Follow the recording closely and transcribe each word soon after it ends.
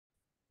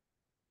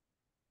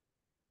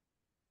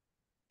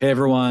Hey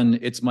everyone,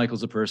 it's Michael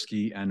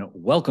Zipursky, and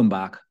welcome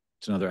back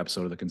to another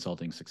episode of the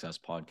Consulting Success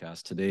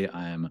Podcast. Today,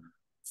 I am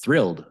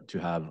thrilled to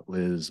have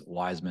Liz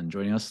Wiseman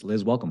joining us.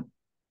 Liz, welcome.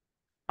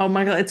 Oh,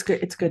 Michael, it's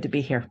good. It's good to be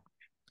here.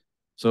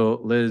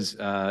 So, Liz,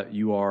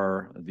 you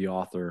are the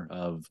author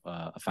of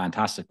a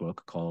fantastic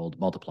book called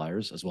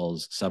Multipliers, as well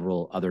as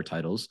several other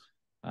titles.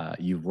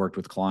 You've worked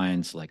with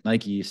clients like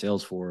Nike,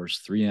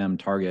 Salesforce, 3M,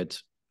 Target.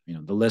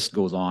 The list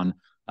goes on.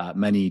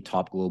 Many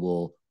top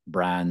global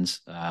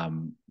brands,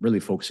 really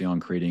focusing on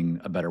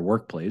creating a better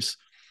workplace.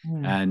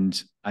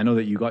 And I know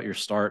that you got your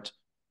start,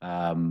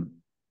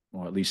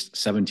 or at least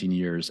 17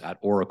 years at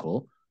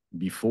Oracle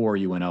before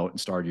you went out and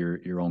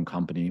started your own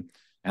company.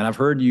 And I've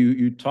heard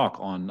you talk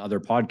on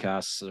other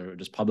podcasts or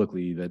just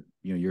publicly that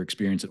your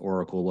experience at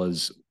Oracle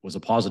was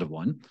a positive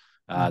one,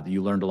 that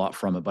you learned a lot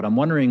from it. But I'm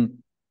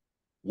wondering,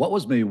 what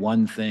was maybe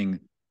one thing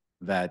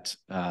that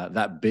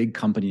that big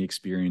company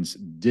experience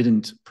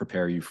didn't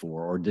prepare you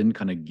for, or didn't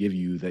kind of give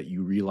you, that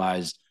you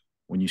realized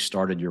when you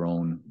started your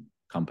own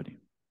company?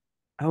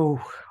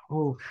 Oh,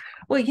 well,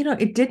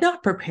 it did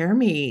not prepare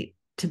me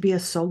to be a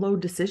solo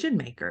decision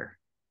maker.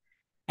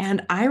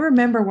 And I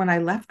remember when I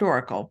left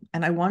Oracle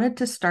and I wanted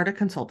to start a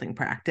consulting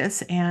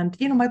practice. And,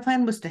 my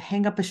plan was to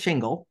hang up a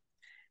shingle,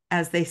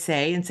 as they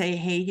say, and say,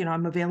 hey,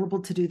 I'm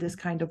available to do this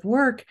kind of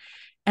work.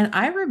 And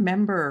I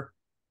remember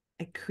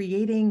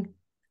creating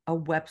a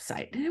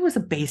website. And it was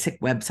a basic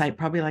website,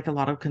 probably like a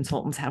lot of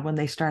consultants have when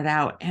they start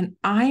out. And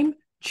I'm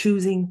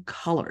choosing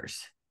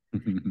colors.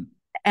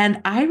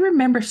 And I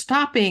remember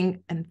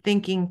stopping and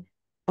thinking,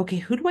 okay,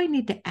 who do I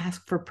need to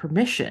ask for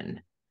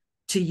permission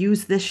to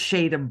use this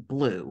shade of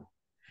blue?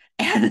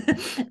 And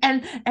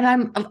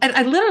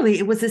I literally,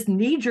 it was this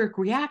knee-jerk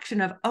reaction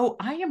of, oh,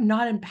 I am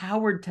not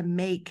empowered to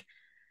make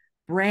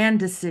brand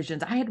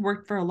decisions. I had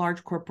worked for a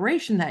large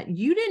corporation that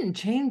you didn't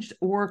change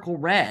Oracle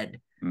Red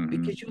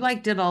because you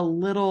liked it a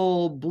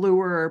little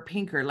bluer or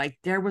pinker. Like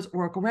there was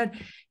Oracle Red.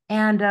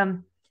 And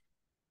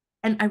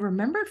I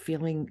remember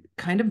feeling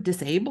kind of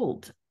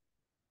disabled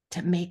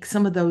to make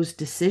some of those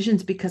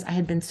decisions because I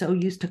had been so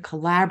used to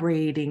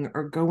collaborating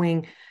or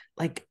going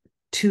like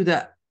to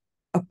the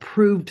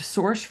approved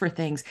source for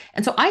things.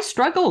 And so I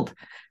struggled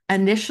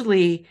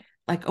initially,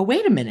 like, oh,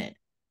 wait a minute.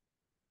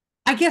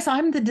 I guess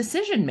I'm the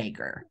decision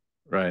maker.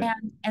 Right.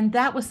 And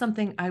that was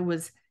something I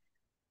was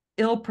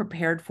ill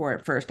prepared for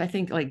at first. I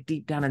think like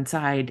deep down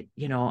inside,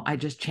 I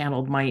just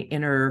channeled my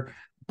inner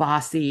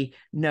bossy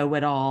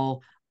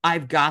know-it-all.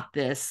 I've got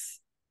this.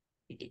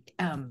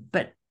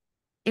 But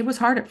it was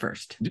hard at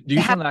first Do to you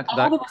have think that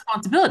all the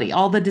responsibility,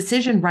 all the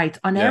decision rights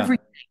on yeah,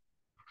 everything.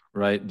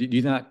 right? Do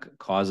you think that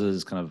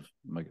causes kind of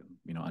like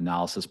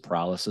analysis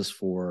paralysis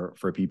for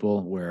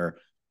people, where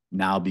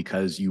now,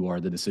 because you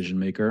are the decision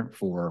maker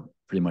for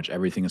pretty much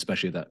everything,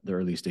 especially at the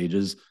early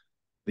stages,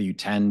 that you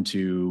tend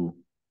to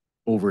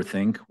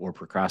overthink or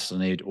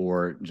procrastinate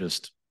or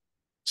just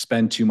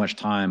spend too much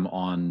time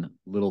on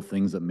little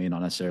things that may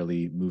not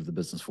necessarily move the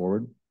business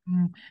forward?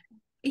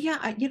 Yeah,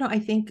 I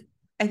think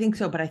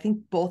so, but I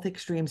think both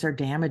extremes are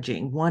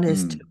damaging. One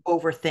is to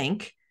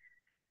overthink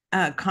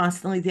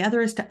constantly. The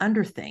other is to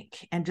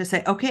underthink and just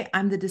say, okay,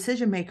 I'm the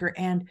decision maker.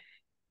 And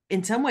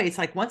in some ways,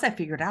 like once I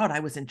figured out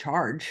I was in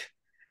charge,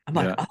 I'm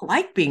like, Yeah. I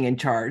like being in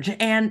charge.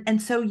 And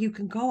so you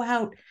can go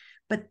out,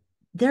 but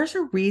there's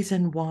a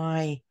reason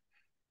why,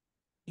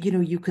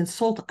 you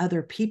consult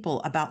other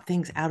people about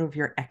things out of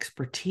your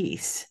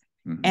expertise.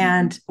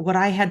 And what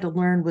I had to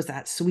learn was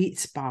that sweet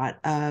spot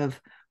of,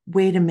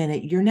 wait a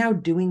minute, you're now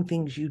doing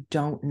things you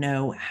don't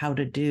know how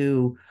to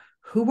do.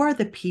 Who are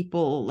the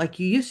people? Like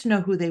you used to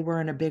know who they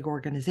were in a big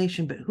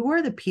organization, but who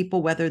are the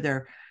people, whether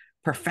they're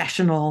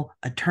professional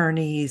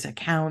attorneys,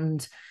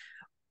 accountants,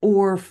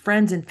 or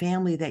friends and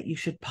family, that you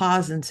should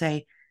pause and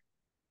say,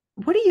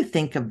 what do you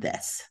think of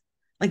this?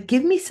 Like,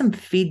 give me some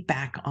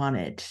feedback on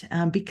it,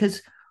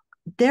 because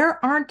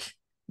there aren't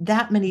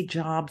that many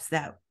jobs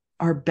that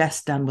are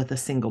best done with a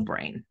single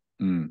brain.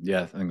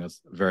 Yeah, I think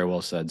that's very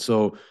well said.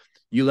 So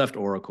you left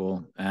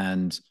Oracle,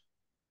 and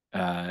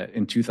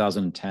in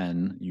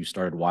 2010, you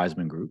started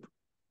Wiseman Group,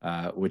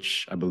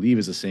 which I believe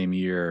is the same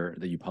year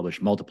that you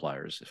published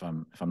Multipliers, if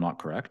I'm not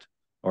correct,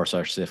 or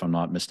sorry, I should say if I'm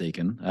not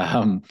mistaken.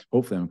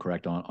 Hopefully, I'm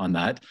correct on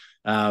that.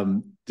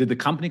 Did the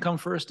company come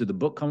first? Did the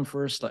book come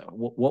first? Like,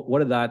 what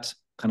did that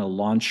kind of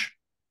launch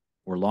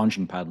or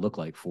launching pad look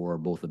like for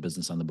both the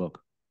business and the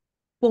book?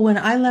 Well, when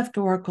I left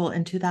Oracle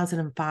in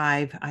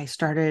 2005, I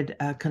started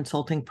a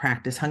consulting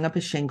practice, hung up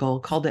a shingle,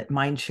 called it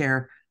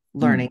Mindshare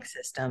Learning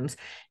Systems,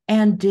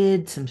 and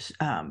did some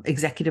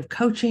executive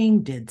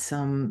coaching, did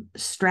some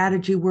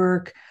strategy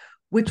work,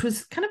 which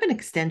was kind of an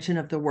extension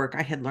of the work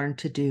I had learned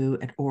to do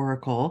at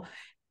Oracle.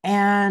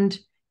 And,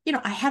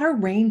 I had a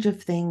range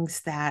of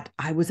things that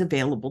I was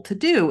available to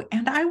do.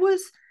 And I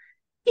was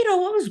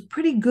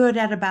pretty good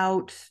at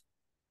about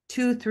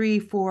two, three,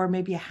 four,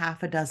 maybe a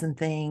half a dozen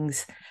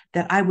things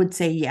that I would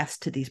say yes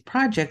to these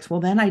projects.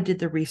 Well, then I did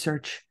the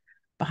research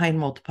behind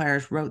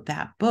Multipliers, wrote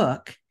that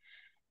book,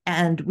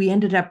 and we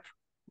ended up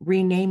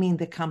renaming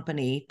the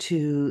company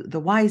to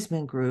the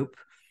Wiseman Group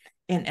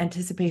in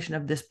anticipation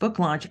of this book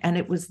launch. And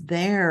it was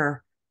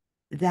there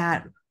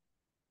that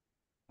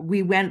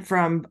I went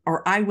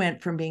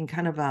from being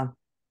kind of a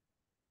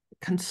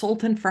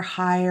consultant for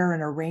hire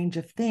and a range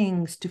of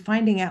things to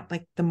finding out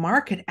like the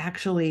market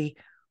actually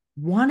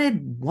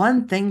wanted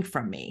one thing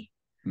from me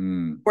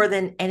more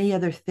than any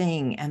other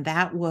thing. And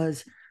that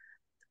was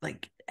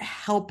like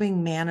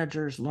helping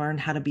managers learn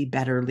how to be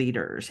better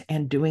leaders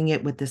and doing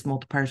it with this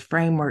multipliers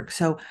framework.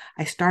 So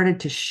I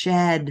started to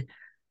shed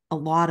a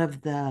lot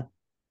of the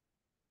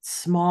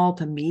small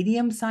to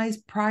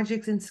medium-sized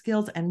projects and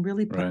skills and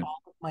really put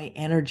all of my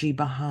energy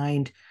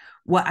behind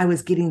what I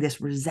was getting.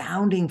 This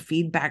resounding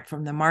feedback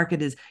from the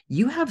market is,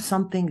 you have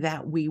something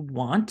that we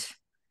want.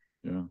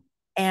 Yeah.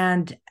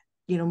 And,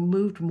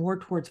 moved more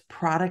towards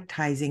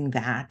productizing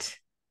that.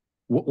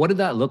 What did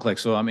that look like?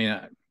 So, I mean,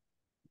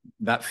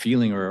 that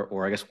feeling,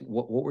 or I guess,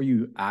 what were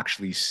you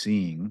actually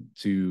seeing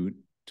to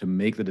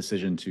make the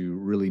decision to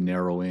really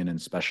narrow in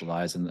and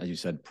specialize, and as you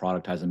said,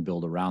 productize and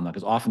build around that?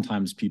 Because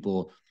oftentimes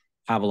people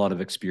have a lot of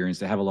experience,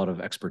 they have a lot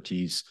of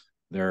expertise,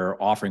 they're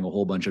offering a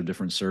whole bunch of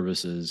different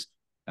services,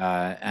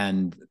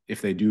 and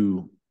if they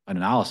do an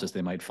analysis,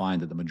 they might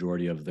find that the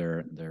majority of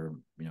their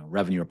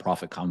revenue or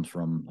profit comes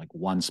from like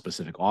one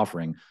specific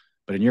offering.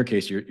 But in your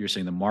case, you're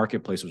saying the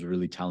marketplace was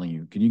really telling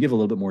you. Can you give a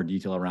little bit more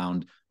detail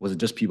around, was it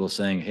just people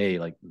saying, hey,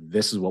 like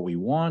this is what we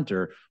want,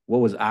 or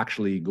what was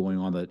actually going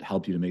on that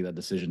helped you to make that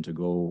decision to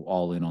go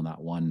all in on that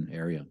one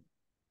area?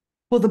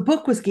 Well, the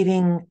book was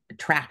getting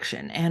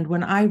traction. And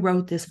when I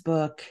wrote this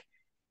book,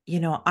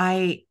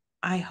 I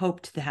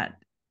hoped that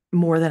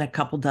more than a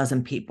couple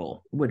dozen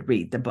people would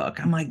read the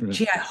book. I'm like,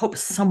 gee, I hope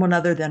someone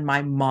other than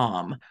my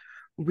mom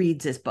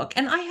reads this book.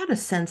 And I had a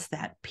sense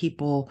that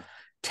people,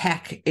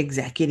 tech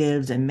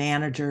executives and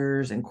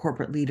managers and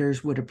corporate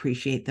leaders, would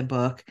appreciate the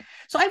book.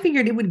 So I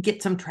figured it would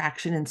get some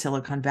traction in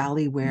Silicon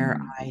Valley, where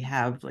I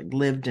have like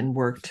lived and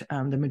worked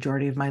the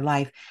majority of my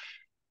life.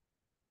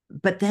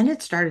 But then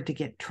it started to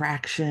get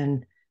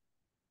traction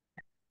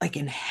like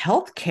in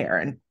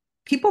healthcare, and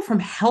people from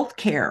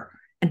healthcare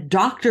and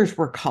doctors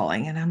were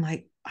calling. And I'm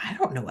like, I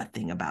don't know a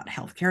thing about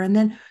healthcare. And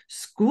then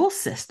school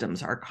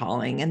systems are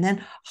calling, and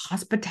then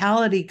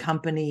hospitality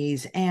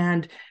companies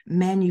and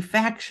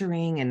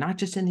manufacturing, and not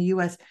just in the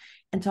US.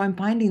 And so I'm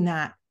finding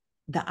that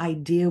the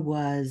idea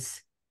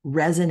was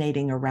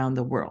resonating around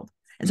the world.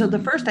 And so the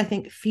first, I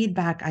think,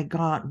 feedback I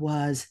got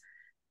was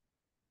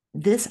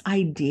this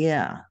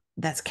idea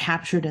that's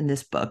captured in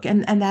this book.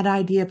 And that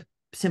idea,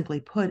 simply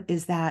put,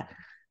 is that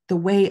the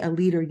way a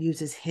leader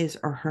uses his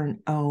or her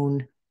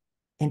own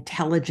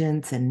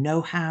intelligence and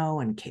know-how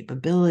and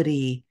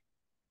capability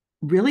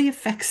really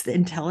affects the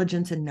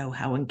intelligence and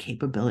know-how and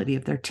capability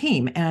of their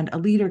team. And a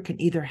leader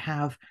can either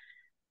have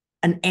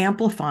an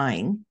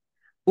amplifying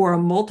or a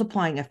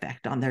multiplying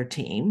effect on their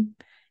team.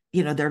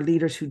 They're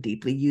leaders who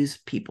deeply use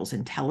people's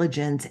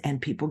intelligence,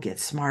 and people get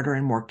smarter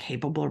and more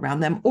capable around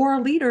them. Or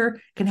a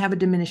leader can have a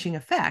diminishing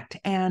effect,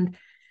 and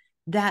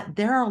that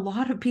there are a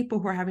lot of people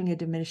who are having a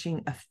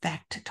diminishing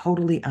effect,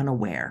 totally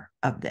unaware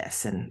of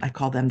this. And I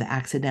call them the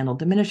accidental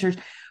diminishers.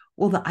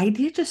 Well, the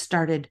idea just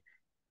started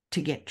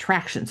to get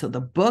traction. So the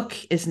book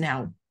is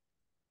now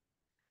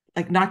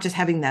like not just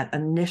having that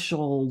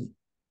initial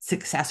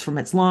success from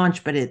its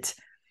launch, but it's,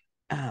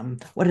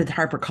 what did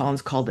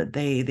HarperCollins called it?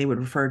 They would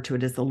refer to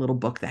it as the little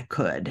book that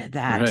could,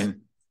 that,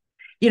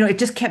 it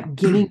just kept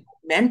getting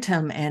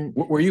momentum. And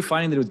were you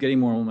finding that it was getting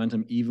more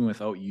momentum even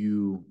without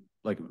you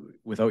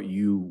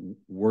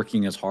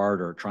working as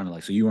hard or trying to,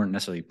 like, so you weren't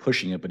necessarily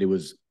pushing it, but it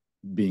was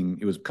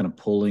kind of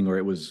pulling, or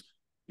it was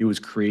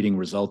creating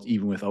results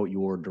even without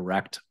your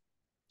direct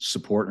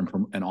support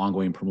and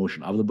ongoing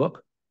promotion of the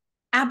book?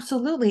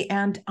 Absolutely.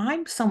 And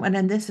I'm someone,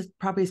 and this is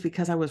probably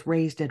because I was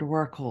raised at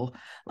Oracle,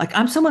 like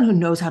I'm someone who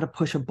knows how to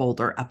push a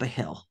boulder up a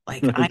hill.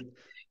 Like like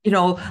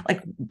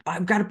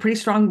I've got a pretty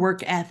strong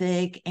work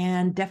ethic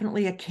and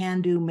definitely a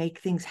can-do, make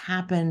things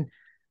happen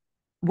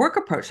work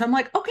approach. So I'm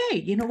like,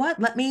 okay, you know what?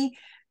 Let me,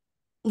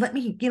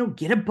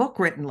 get a book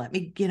written. Let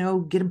me, get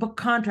a book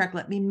contract.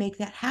 Let me make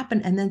that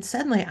happen. And then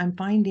suddenly I'm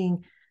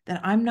finding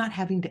that I'm not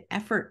having to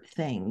effort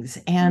things.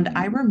 And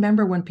I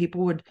remember when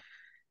people would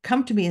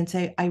come to me and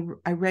say,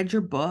 I read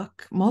your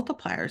book,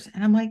 Multipliers.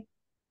 And I'm like,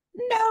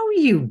 no,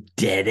 you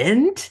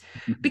didn't,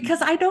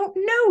 because I don't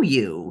know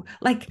you.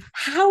 Like,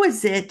 how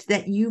is it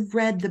that you've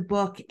read the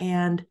book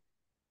and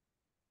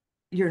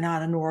you're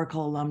not an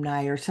Oracle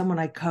alumni or someone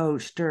I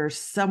coached or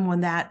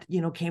someone that,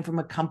 came from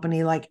a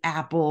company like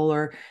Apple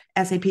or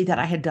SAP that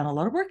I had done a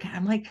lot of work at?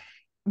 I'm like,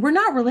 we're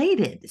not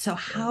related. So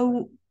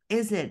how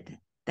is it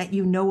that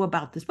you know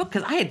about this book?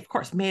 Because I had, of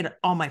course, made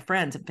all my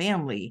friends and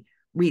family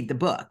read the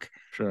book.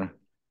 Sure.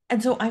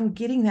 And so I'm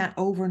getting that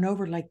over and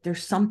over, like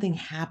there's something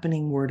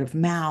happening, word of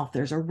mouth,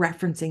 there's a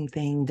referencing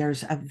thing,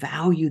 there's a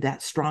value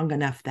that's strong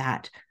enough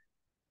that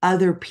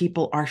other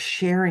people are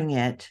sharing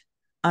it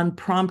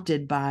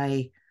unprompted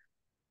by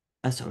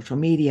a social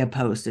media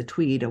post, a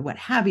tweet, or what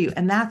have you.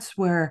 And that's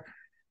where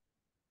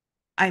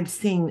I'm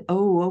seeing,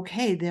 oh,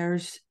 okay,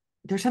 there's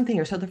something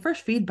here. So the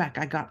first feedback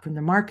I got from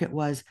the market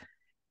was,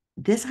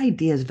 this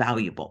idea is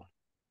valuable.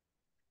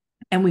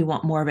 and we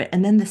want more of it.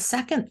 And then the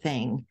second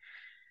thing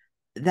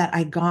that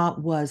I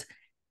got was,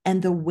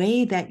 and the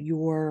way that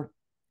you're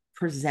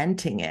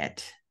presenting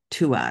it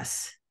to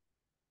us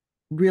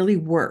really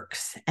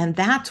works. And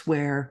that's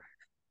where,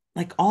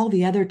 like all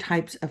the other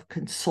types of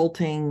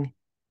consulting,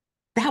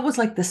 that was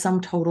like the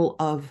sum total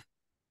of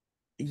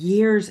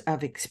years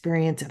of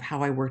experience of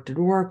how I worked at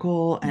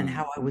Oracle and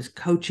how I was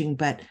coaching,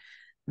 but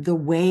the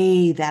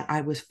way that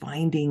I was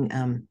finding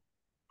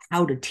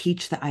how to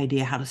teach the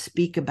idea, how to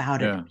speak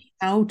about it, Yeah.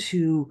 how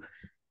to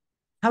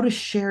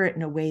share it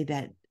in a way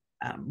that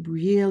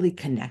really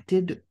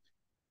connected Can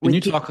with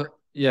you people. talk,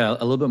 yeah,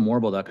 a little bit more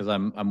about that? Because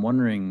I'm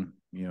wondering,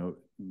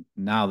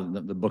 now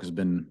that the book has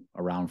been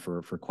around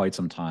for quite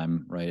some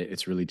time, right?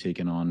 It's really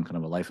taken on kind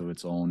of a life of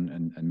its own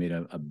and made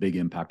a big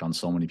impact on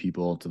so many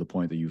people to the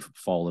point that you've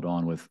followed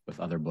on with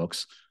other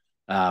books.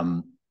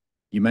 Um,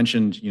 you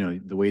mentioned,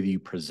 the way that you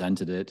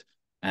presented it,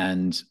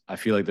 and I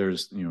feel like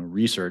there's,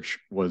 research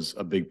was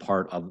a big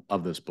part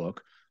of this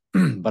book.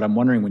 But I'm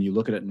wondering, when you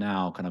look at it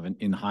now, kind of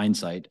in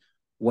hindsight,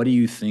 what do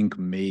you think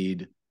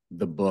made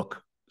the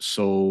book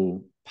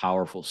so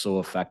powerful, so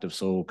effective,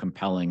 so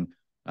compelling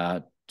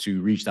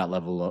to reach that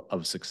level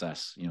of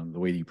success? The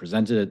way that you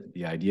presented it,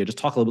 the idea. Just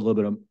talk a little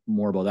bit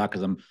more about that,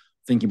 because I'm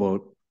thinking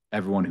about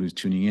everyone who's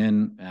tuning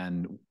in,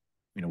 and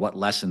what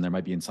lesson there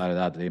might be inside of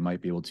that they might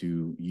be able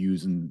to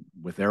use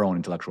with their own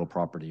intellectual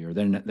property or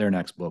their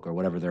next book or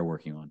whatever they're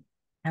working on.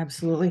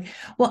 Absolutely.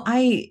 Well,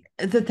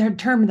 the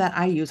term that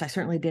I use, I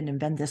certainly didn't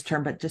invent this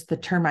term, but just the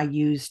term I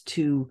use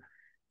to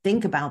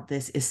think about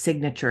this is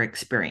signature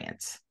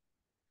experience.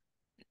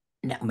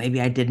 Now, maybe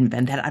I did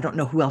invent that. I don't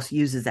know who else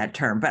uses that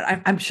term, but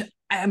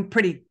I'm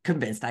pretty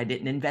convinced I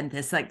didn't invent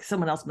this. Like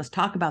someone else must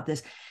talk about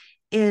this.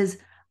 Is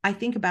I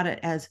think about it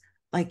as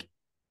like,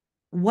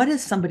 what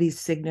is somebody's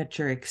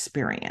signature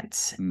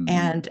experience?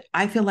 And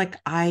I feel like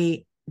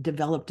I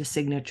developed a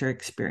signature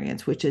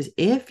experience, which is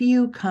if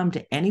you come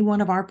to any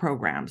one of our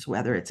programs,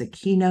 whether it's a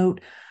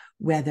keynote,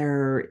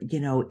 whether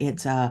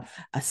it's a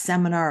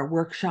seminar, a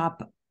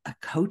workshop, a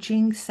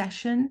coaching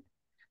session,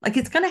 like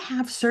it's going to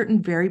have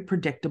certain very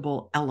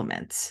predictable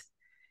elements.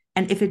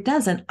 And if it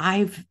doesn't,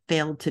 I've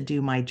failed to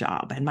do my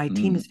job and my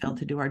team has failed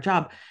to do our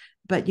job.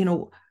 But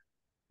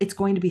it's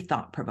going to be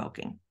thought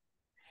provoking.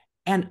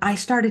 And I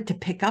started to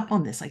pick up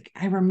on this. Like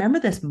I remember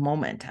this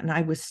moment, and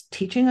I was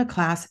teaching a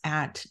class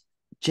at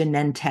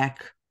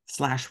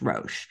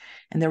Genentech/Roche,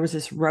 and there was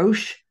this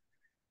Roche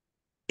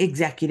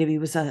executive. He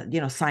was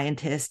a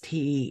scientist.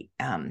 He's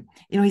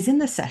in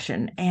the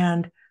session,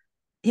 and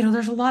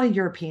there's a lot of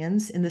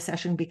Europeans in the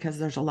session because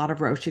there's a lot of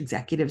Roche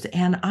executives.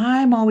 And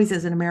I'm always,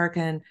 as an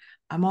American,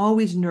 I'm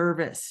always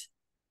nervous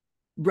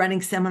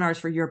running seminars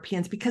for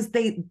Europeans because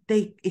they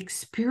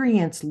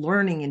experience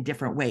learning in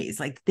different ways.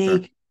 Like they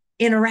Sure.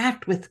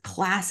 interact with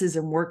classes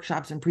and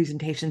workshops and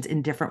presentations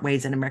in different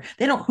ways in America.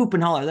 They don't hoop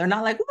and holler. They're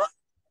not like, whoa,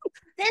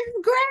 this is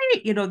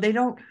great. They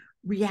don't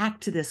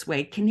react to this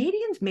way.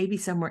 Canadians maybe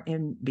somewhere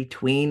in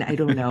between. I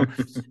don't know.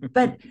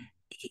 But,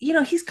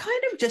 he's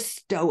kind of just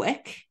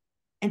stoic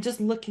and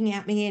just looking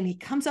at me. And he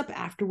comes up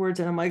afterwards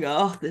and I'm like,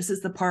 oh, this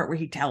is the part where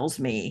he tells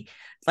me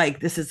like,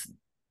 this is,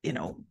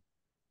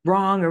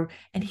 wrong.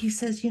 And he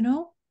says,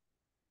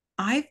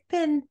 I've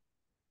been,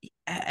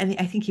 and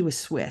I think he was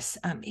Swiss.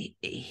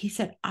 He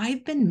said,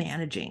 I've been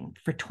managing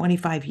for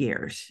 25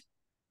 years.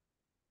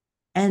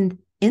 And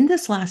in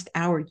this last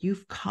hour,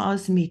 you've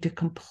caused me to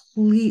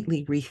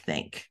completely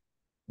rethink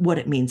what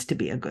it means to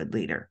be a good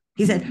leader.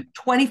 He said,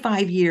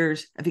 25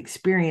 years of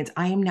experience,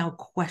 I am now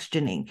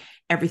questioning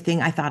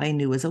everything I thought I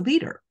knew as a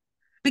leader.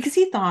 Because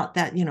he thought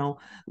that,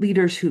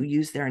 leaders who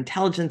use their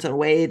intelligence in a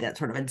way that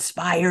sort of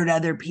inspired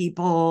other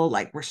people,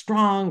 like we're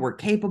strong, we're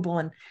capable.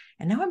 And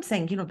now I'm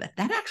saying,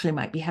 that actually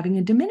might be having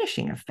a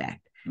diminishing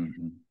effect.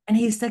 Mm-hmm. And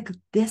he's like,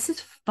 this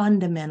has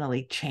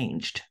fundamentally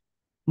changed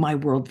my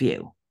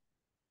worldview.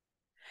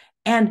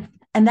 And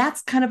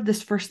that's kind of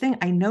this first thing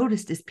I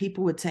noticed is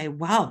people would say,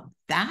 wow,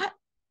 that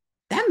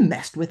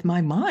messed with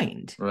my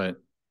mind. Right.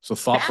 So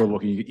thought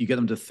provoking, you get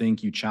them to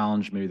think, you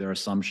challenge maybe their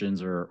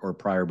assumptions or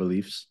prior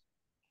beliefs.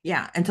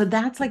 Yeah. And so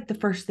that's like the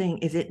first thing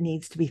is it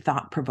needs to be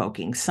thought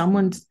provoking.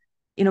 Someone's,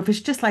 if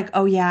it's just like,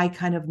 oh yeah, I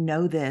kind of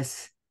know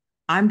this,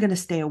 I'm going to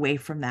stay away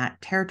from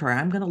that territory.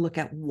 I'm going to look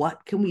at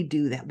what can we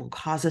do that will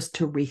cause us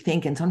to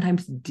rethink and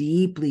sometimes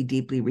deeply,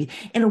 deeply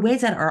in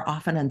ways that are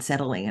often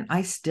unsettling. And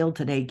I still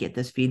today get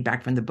this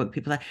feedback from the book.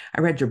 People say,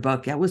 I read your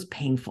book. That was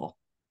painful.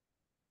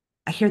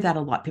 I hear that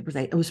a lot. People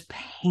say it was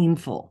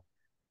painful.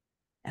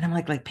 And I'm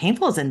like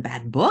painful as in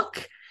bad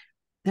book?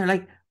 They're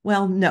like,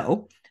 well,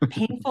 no,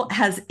 painful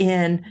as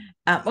in,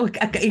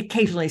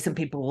 occasionally some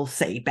people will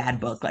say bad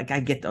book. Like I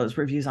get those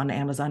reviews on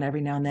Amazon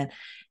every now and then.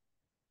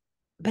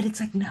 But it's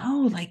like,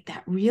 no, like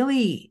that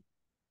really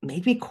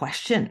made me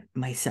question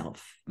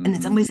myself. And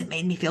in some ways it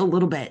made me feel a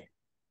little bit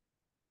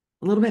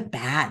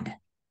bad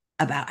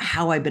about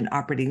how I've been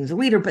operating as a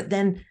leader, but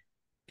then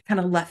it kind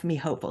of left me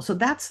hopeful. So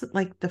that's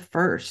like the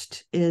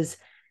first is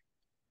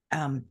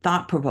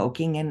thought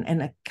provoking.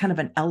 And a kind of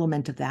an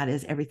element of that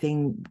is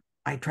everything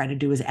I try to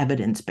do is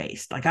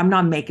evidence-based. Like I'm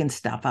not making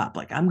stuff up.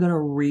 Like I'm going to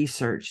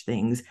research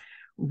things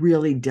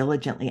really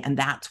diligently. And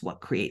that's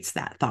what creates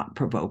that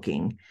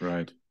thought-provoking.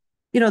 Right.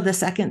 The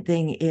second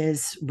thing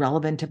is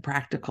relevant and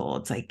practical.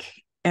 It's like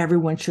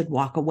everyone should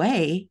walk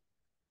away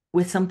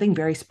with something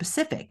very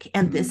specific.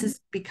 And this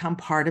has become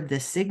part of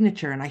this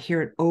signature. And I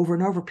hear it over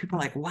and over. People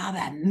are like, wow,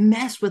 that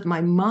messed with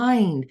my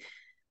mind.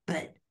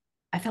 But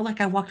I felt like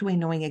I walked away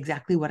knowing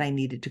exactly what I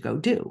needed to go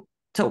do.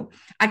 So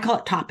I call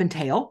it top and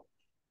tail.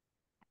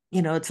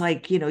 It's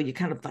like, you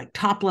kind of like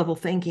top level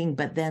thinking,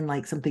 but then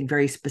like something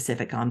very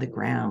specific on the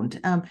ground.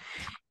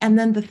 And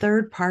then the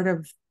third part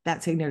of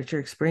that signature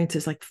experience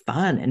is like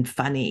fun and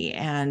funny.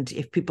 And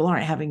if people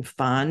aren't having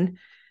fun,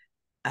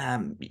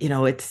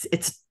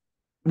 it's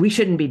we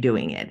shouldn't be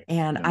doing it.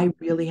 And Yeah. I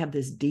really have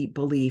this deep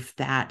belief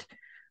that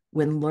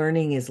when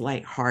learning is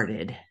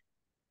lighthearted,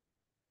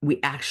 we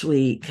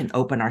actually can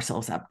open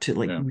ourselves up to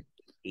like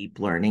deep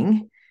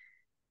learning.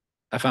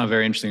 I found it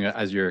very interesting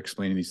as you're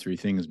explaining these three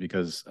things,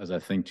 because as I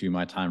think to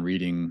my time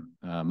reading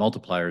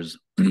Multipliers,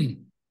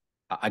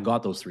 I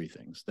got those three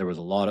things. There was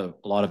a lot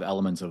of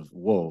elements of,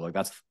 whoa, like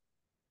that's,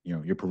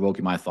 you're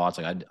provoking my thoughts.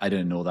 Like I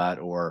didn't know that,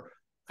 or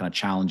kind of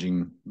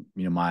challenging,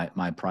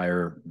 my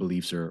prior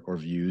beliefs or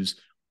views.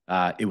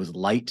 It was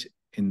light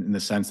in the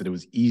sense that it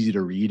was easy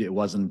to read. It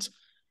wasn't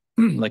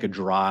like a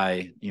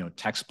dry,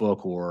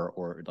 textbook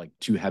or like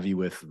too heavy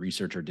with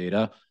research or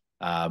data.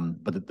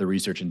 But the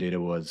research and data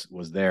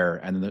was there,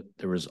 and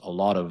there was a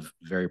lot of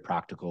very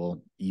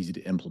practical, easy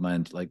to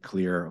implement, like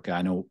clear. Okay,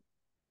 I know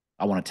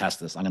I want to test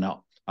this.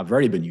 I've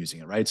already been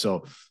using it, right?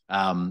 So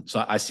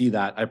I see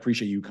that. I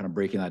appreciate you kind of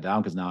breaking that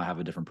down, because now I have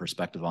a different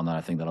perspective on that.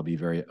 I think that'll be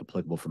very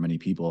applicable for many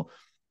people.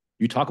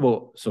 You talk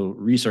about, so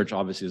research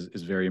obviously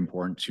is very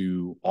important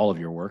to all of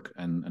your work,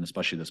 and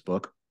especially this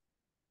book.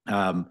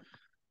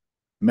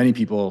 Many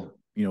people,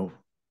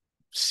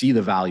 see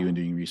the value in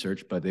doing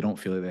research, but they don't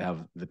feel like they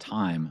have the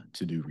time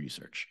to do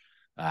research.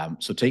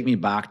 So take me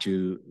back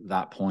to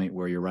that point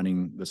where you're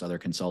running this other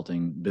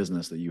consulting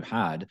business that you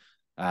had.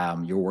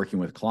 You're working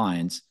with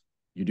clients.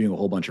 You're doing a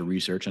whole bunch of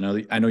research.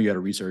 I know you had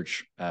a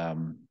research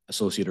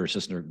associate or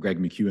assistant, Greg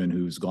McEwen,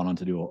 who's gone on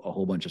to do a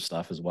whole bunch of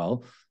stuff as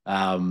well.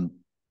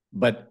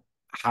 But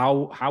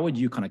how would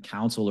you kind of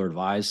counsel or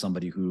advise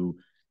somebody who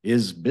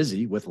is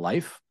busy with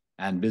life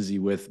and busy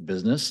with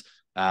business,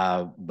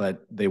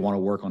 but they want to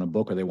work on a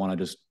book, or they want to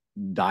just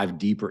dive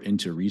deeper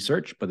into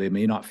research, but they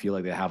may not feel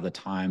like they have the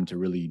time to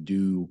really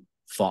do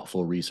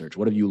thoughtful research?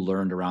 What have you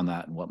learned around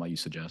that, and what might you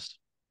suggest?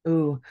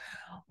 Ooh,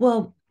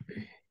 well,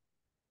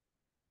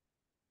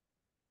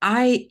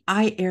 I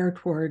err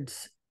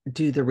towards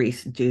do the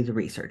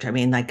research. I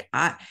mean, like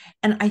I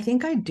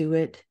think I do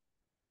it.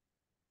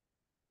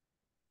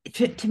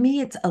 To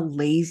me, it's a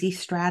lazy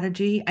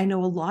strategy. I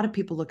know a lot of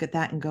people look at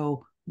that and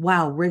go,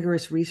 wow,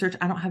 rigorous research.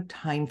 I don't have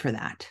time for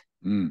that.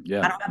 I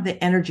Yeah. don't have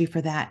the energy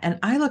for that. And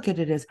I look at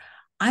it as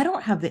I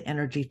don't have the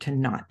energy to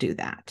not do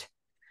that.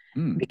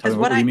 Tell Because me,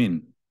 what do you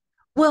mean?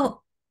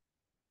 well,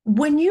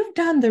 when you've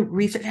done the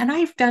research, and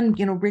I've done,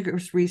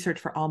 rigorous research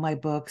for all my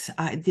books,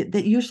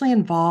 that usually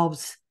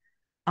involves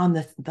on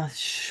the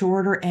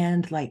shorter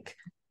end, like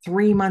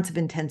 3 months of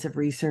intensive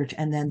research,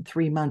 and then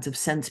 3 months of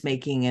sense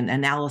making and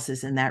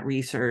analysis in that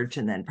research,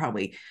 and then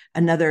probably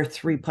another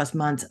 3+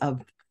 months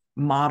of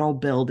model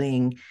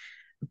building.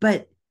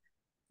 But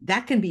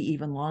that can be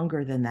even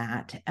longer than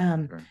that.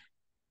 Sure.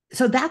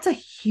 So that's a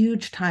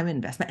huge time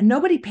investment, and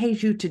nobody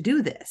pays you to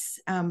do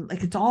this.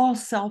 Like it's all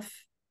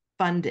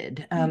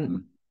self-funded.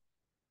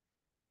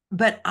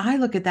 But I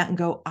look at that and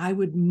go, I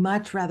would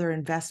much rather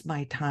invest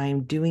my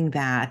time doing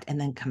that and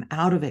then come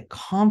out of it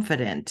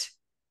confident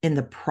in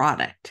the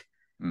product.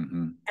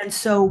 And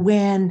so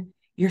when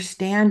you're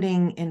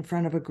standing in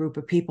front of a group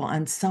of people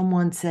and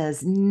someone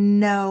says,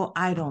 no,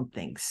 I don't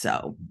think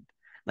so,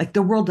 like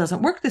the world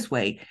doesn't work this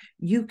way,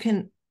 you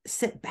can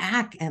sit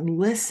back and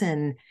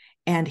listen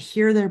and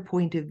hear their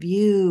point of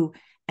view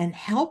and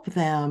help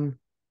them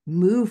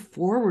move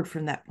forward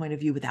from that point of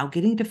view without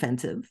getting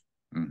defensive.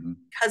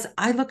 Because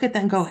I look at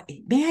that and go,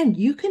 man,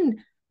 you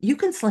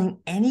can sling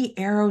any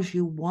arrows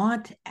you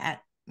want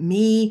at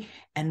me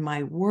and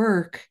my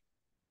work.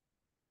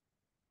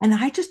 And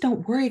I just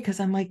don't worry, because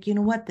I'm like, you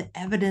know what? The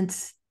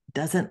evidence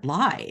doesn't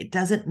lie. It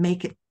doesn't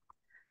make it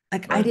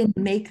like I didn't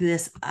make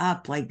this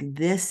up. Like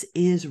this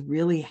is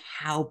really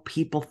how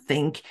people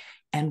think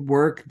and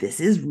work. This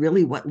is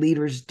really what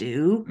leaders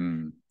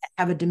do,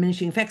 have a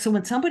diminishing effect. So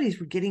when somebody's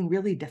getting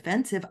really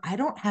defensive, I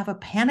don't have a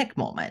panic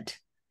moment.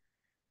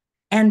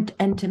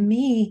 And to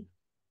me,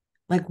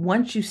 like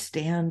once you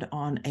stand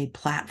on a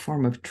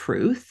platform of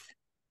truth,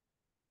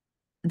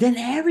 then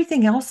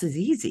everything else is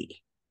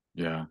easy.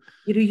 Yeah.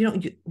 You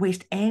don't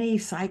waste any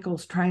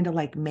cycles trying to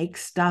like make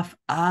stuff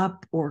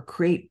up or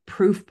create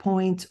proof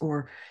points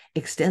or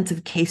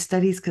extensive case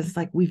studies, because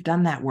like we've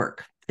done that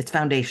work. It's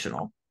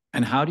foundational.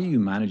 And how do you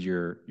manage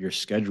your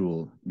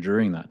schedule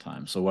during that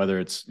time? So whether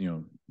it's,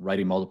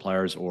 writing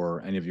Multipliers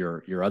or any of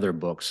your other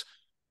books,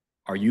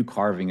 are you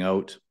carving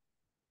out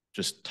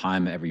just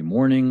time every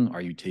morning?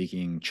 Are you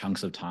taking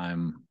chunks of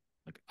time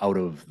like out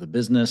of the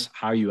business?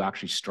 How are you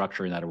actually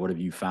structuring that, or what have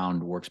you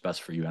found works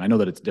best for you? And I know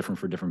that it's different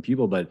for different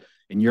people, but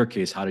in your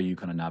case, how do you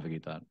kind of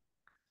navigate that?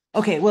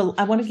 Okay, well,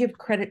 I want to give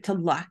credit to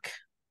luck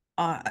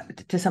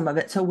to some of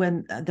it. So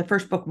when the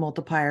first book,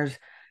 Multipliers,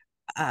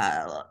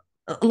 uh,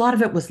 a lot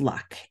of it was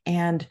luck.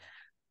 And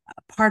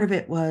part of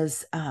it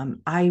was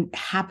I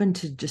happened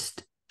to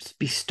just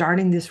be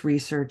starting this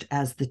research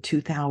as the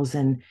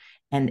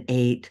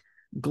 2008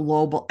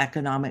 global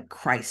economic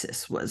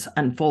crisis was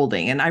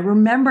unfolding. And I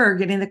remember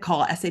getting the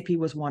call, SAP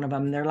was one of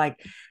them. And they're like,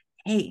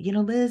 hey,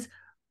 Liz,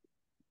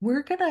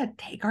 we're going to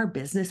take our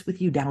business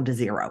with you down to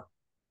zero.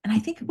 And I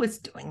think it was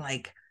doing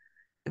like,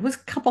 it was a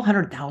couple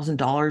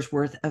 $100,000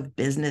 worth of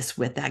business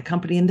with that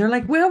company. And they're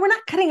like, well, we're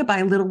not cutting it by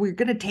a little. We're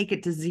going to take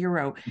it to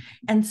zero.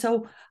 And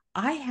so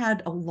I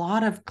had a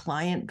lot of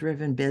client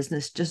driven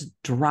business just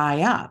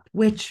dry up,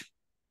 which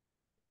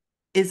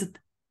is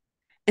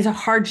a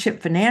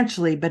hardship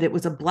financially, but it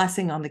was a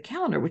blessing on the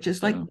calendar, which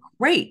is like,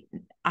 great.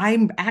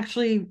 I'm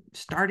actually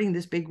starting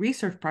this big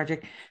research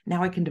project.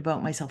 Now I can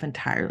devote myself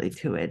entirely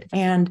to it.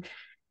 And,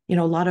 a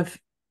lot of,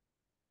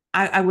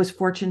 I was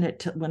fortunate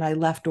to, when I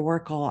left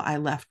Oracle, I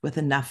left with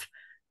enough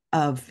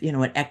of,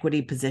 an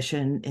equity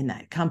position in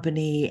that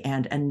company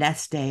and a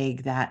nest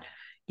egg that,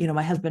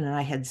 my husband and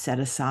I had set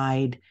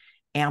aside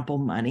ample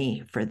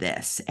money for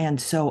this.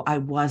 And so I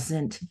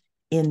wasn't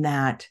in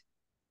that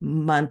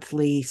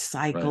monthly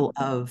cycle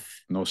of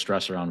no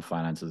stress around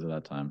finances at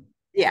that time.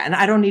 Yeah. And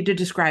I don't need to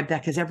describe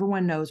that because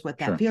everyone knows what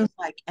that feels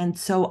like. And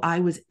so I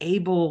was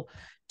able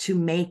to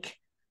make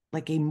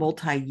like a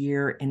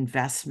multi-year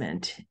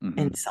investment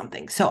in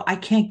something. So I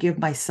can't give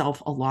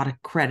myself a lot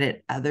of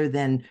credit other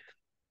than,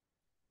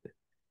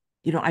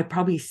 I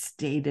probably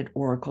stayed at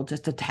Oracle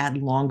just a tad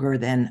longer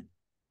than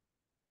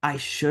I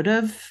should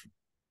have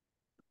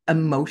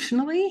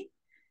emotionally.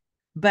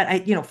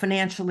 But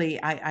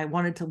financially, I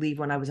wanted to leave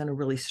when I was in a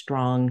really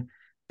strong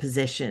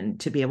position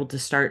to be able to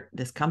start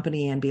this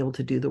company and be able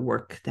to do the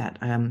work that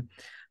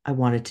I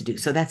wanted to do.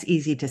 So that's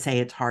easy to say.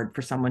 It's hard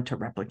for someone to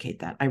replicate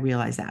that. I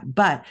realize that.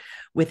 But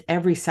with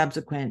every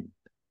subsequent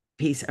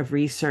piece of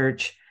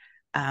research,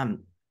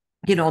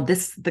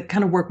 the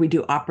kind of work we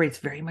do operates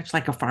very much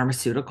like a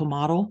pharmaceutical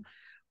model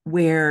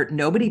where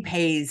nobody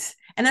pays.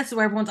 And that's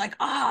where everyone's like,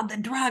 the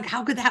drug,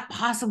 how could that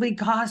possibly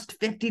cost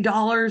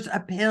 $50 a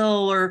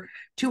pill or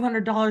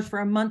 $200 for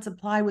a month's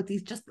supply with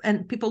these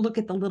and people look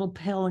at the little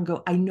pill and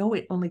go, I know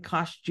it only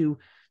cost you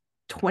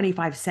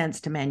 25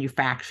 cents to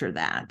manufacture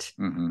that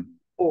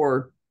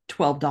or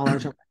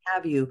 $12 or what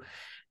have you.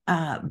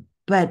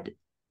 But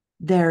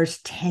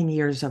there's 10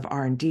 years of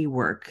R&D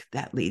work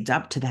that leads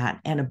up to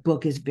that. And a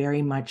book is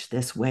very much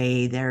this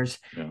way. There's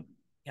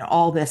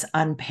all this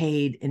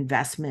unpaid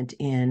investment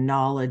in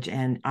knowledge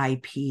and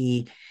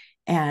IP.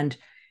 And,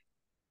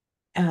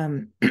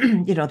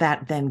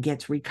 that then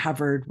gets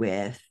recovered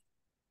with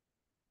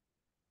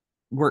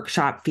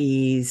workshop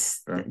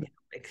fees,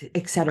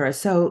 et cetera.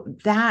 So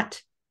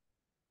that,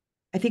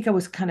 I think I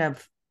was kind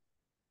of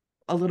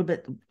a little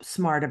bit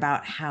smart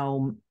about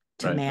how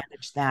to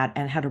manage that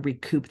and how to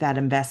recoup that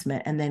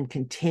investment and then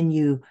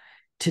continue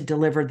to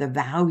deliver the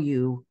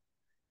value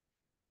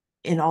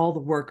in all the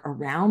work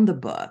around the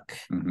book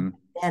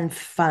and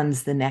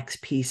funds the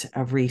next piece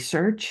of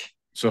research.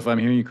 So if I'm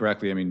hearing you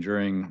correctly, I mean,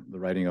 during the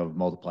writing of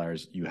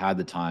Multipliers, you had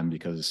the time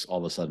because all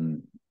of a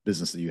sudden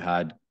business that you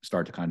had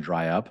started to kind of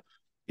dry up.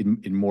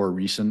 In more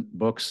recent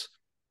books,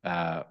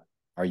 are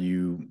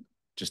you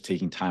just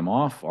taking time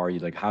off? Or are you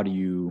like, how do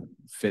you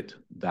fit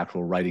the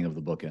actual writing of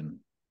the book in?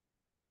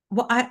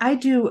 Well, I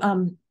do.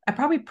 I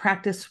probably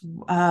practice.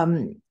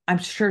 I'm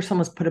sure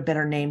someone's put a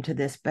better name to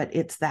this, but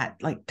it's that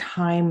like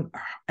time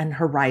and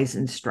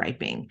horizon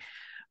striping,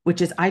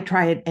 which is I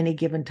try at any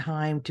given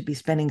time to be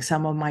spending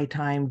some of my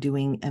time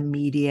doing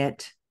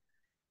immediate,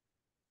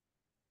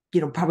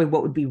 probably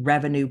what would be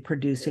revenue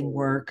producing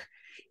work,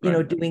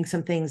 doing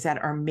some things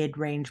that are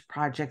mid-range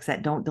projects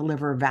that don't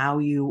deliver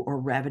value or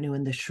revenue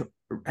in the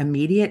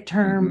immediate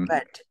term,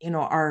 but,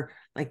 are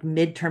like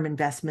midterm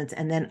investments.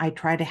 And then I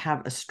try to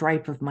have a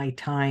stripe of my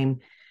time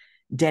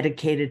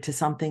dedicated to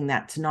something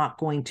that's not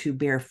going to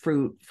bear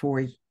fruit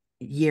for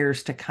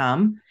years to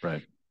come.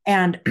 Right.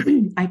 And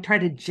I try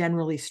to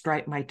generally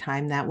stripe my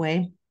time that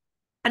way.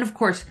 And of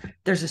course,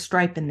 there's a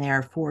stripe in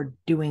there for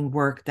doing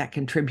work that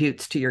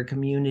contributes to your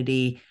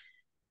community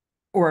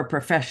or a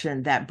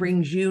profession that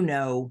brings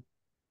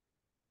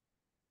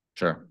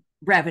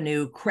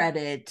revenue,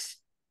 credit.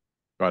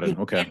 Got it.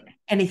 Okay.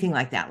 Anything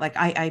like that. Like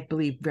I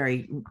believe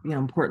very,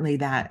 importantly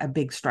that a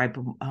big stripe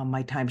of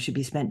my time should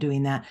be spent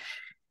doing that.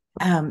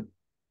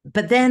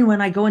 But then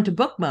when I go into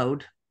book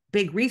mode,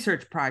 big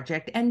research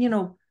project, and,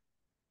 of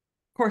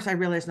course, I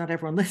realize not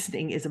everyone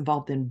listening is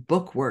involved in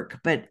book work,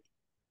 but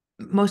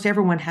most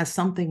everyone has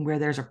something where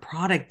there's a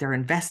product they're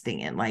investing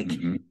in. Like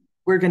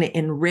we're going to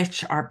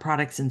enrich our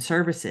products and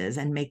services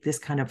and make this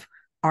kind of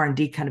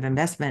R&D kind of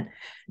investment.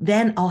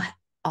 Then I'll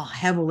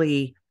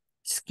heavily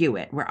skew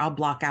it where I'll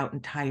block out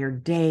entire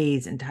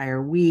days,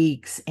 entire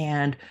weeks,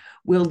 and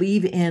we'll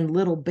leave in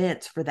little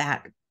bits for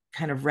that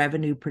kind of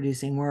revenue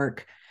producing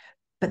work.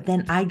 but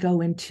then I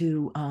go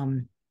into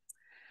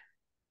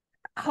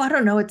I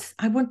don't know,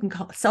 I wouldn't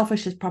call it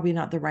selfish, is probably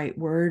not the right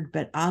word,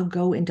 but I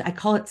call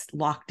it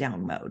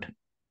lockdown mode.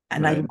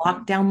 And I Right.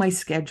 lock down my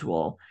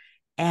schedule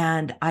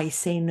and I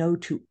say no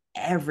to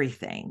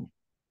everything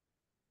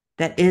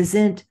that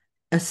isn't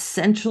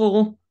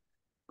essential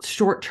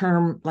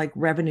short-term, like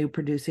revenue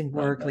producing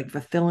work, like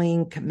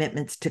fulfilling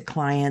commitments to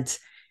clients,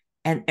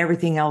 and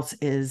everything else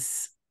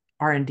is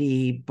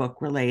R&D book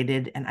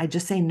related. And I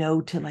just say no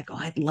to, like, oh,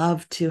 I'd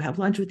love to have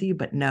lunch with you,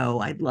 but no,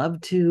 I'd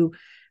love to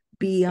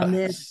be on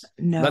this.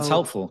 That's No.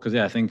 helpful because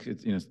I think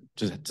it's,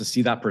 just to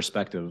see that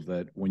perspective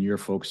that when you're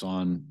focused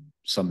on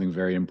something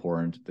very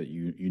important that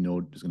you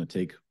know is going to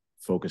take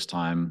focus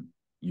time,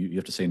 you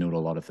have to say no to a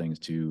lot of things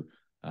to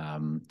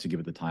give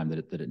it the time that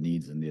it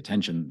needs and the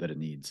attention that it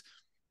needs.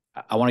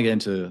 I want to get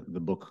into the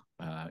book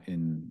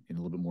in a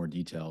little bit more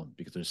detail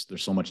because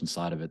there's so much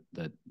inside of it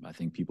that I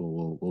think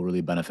people will really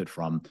benefit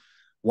from.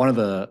 One of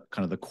the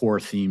kind of the core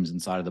themes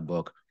inside of the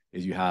book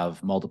is you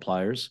have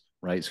multipliers,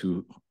 right?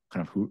 Who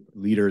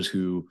leaders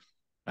who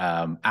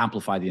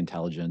amplify the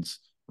intelligence,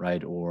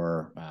 right,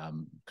 or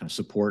kind of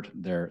support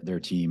their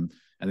team,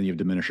 and then you have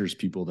diminishers,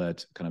 people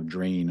that kind of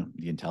drain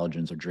the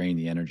intelligence or drain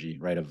the energy,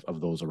 right,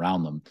 of those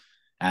around them.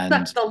 And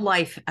that's the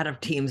life out of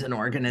teams and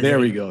organizations. There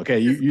we go. Okay,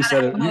 you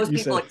said it. Most you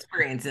people said,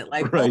 experience it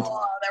like, right.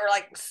 Oh, they were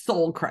like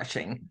soul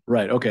crushing.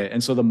 Right. Okay.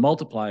 And so the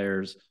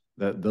multipliers,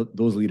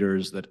 those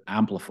leaders that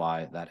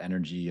amplify that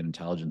energy and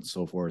intelligence and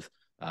so forth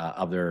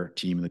of their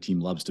team, and the team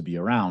loves to be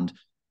around.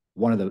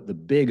 One of the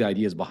big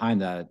ideas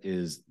behind that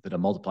is that a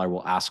multiplier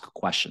will ask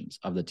questions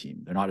of the team.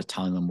 They're not just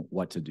telling them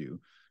what to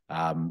do.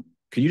 Can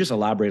you just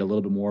elaborate a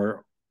little bit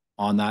more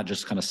on that?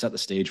 Just kind of set the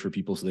stage for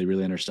people so they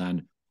really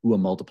understand who a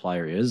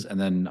multiplier is. And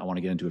then I want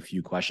to get into a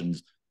few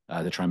questions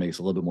to try and make this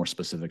a little bit more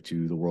specific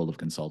to the world of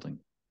consulting.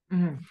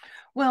 Mm-hmm.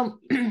 Well,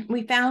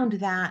 we found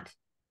that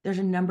there's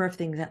a number of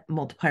things that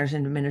multipliers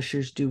and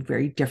diminishers do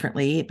very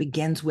differently. It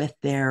begins with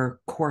their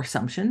core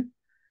assumption,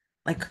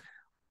 like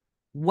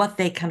what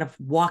they kind of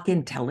walk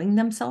in telling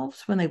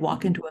themselves when they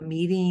walk into a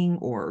meeting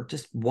or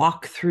just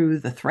walk through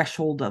the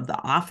threshold of the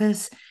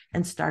office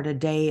and start a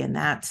day. And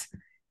that's,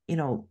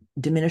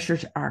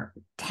 diminishers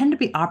tend to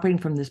be operating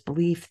from this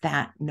belief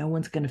that no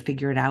one's going to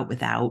figure it out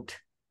without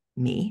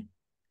me,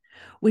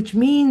 which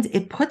means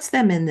it puts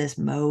them in this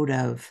mode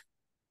of,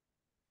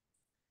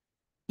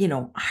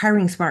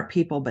 hiring smart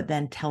people, but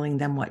then telling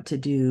them what to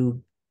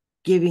do,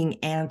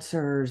 giving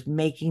answers,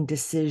 making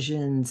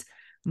decisions,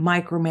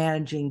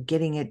 micromanaging,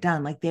 getting it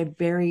done. Like they're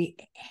very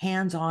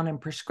hands-on and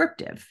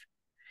prescriptive.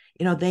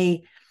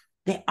 They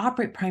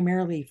operate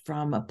primarily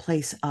from a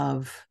place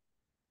of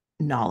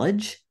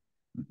knowledge,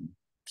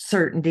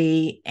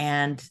 certainty,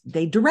 and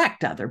they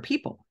direct other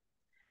people.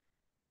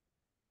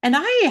 And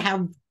I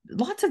have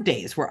lots of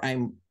days where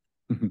I'm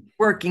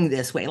working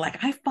this way.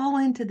 Like I fall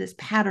into this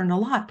pattern a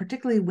lot,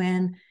 particularly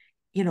when,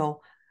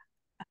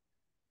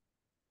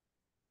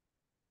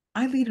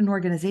 I lead an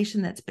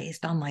organization that's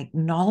based on like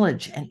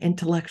knowledge and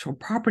intellectual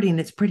property. And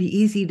it's pretty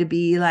easy to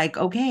be like,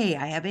 okay,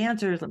 I have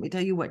answers. Let me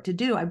tell you what to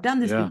do. I've done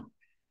this before.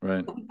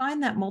 Right. But we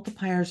find that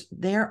multipliers,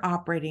 they're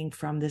operating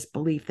from this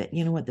belief that,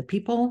 the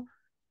people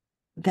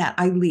that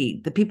I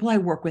lead, the people I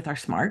work with are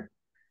smart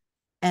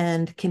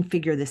and can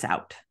figure this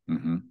out.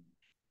 Mm-hmm.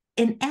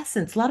 In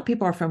essence, a lot of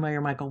people are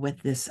familiar, Michael,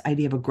 with this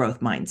idea of a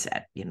growth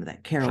mindset,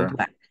 that Carol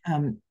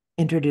Dweck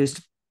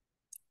introduced.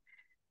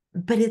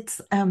 But it's,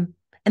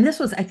 and this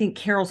was, I think,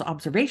 Carol's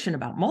observation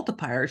about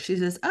multipliers. She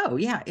says, oh,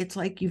 yeah, it's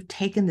like you've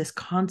taken this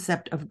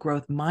concept of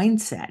growth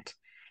mindset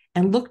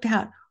and looked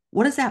at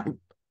what does that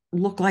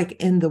look like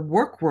in the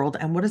work world,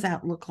 and what does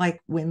that look like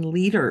when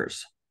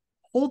leaders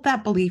hold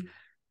that belief,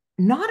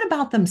 not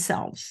about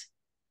themselves,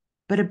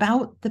 but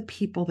about the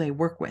people they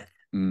work with.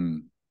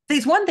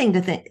 It's one thing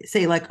to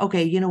say like,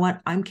 okay, you know what?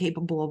 I'm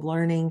capable of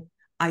learning.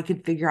 I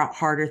can figure out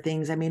harder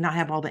things. I may not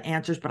have all the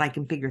answers, but I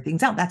can figure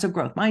things out. That's a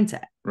growth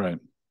mindset. Right.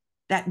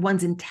 That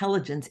one's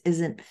intelligence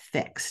isn't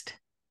fixed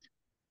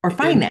or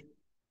finite.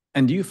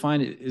 And do you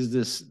find, is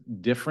this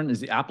different? Is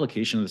the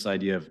application of this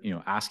idea of,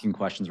 asking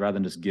questions rather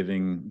than just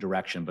giving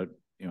direction, but,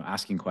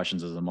 asking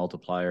questions as a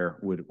multiplier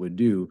would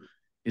do,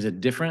 is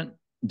it different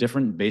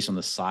based on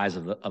the size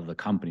of the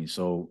company?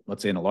 So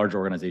let's say in a large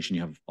organization,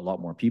 you have a lot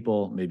more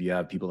people. Maybe you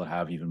have people that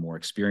have even more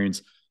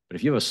experience. But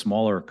if you have a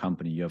smaller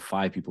company, you have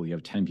 5 people, you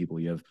have 10 people,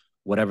 you have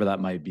whatever that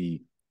might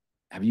be.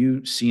 Have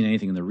you seen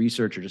anything in the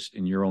research or just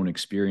in your own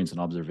experience and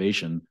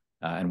observation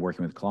and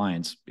working with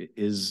clients?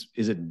 Is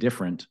it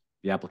different,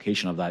 the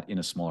application of that in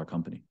a smaller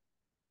company?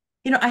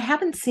 I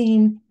haven't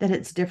seen that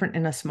it's different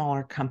in a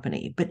smaller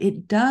company, but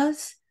it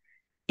does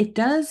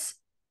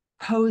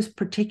pose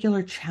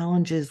particular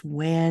challenges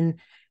when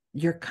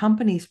your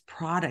company's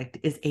product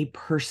is a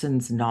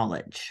person's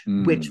knowledge,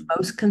 which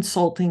most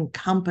consulting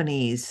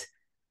companies,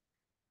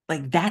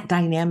 like that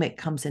dynamic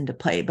comes into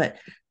play. But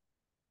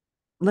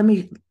let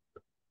me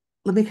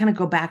kind of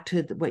go back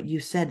to what you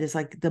said, is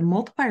like the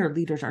multiplier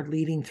leaders are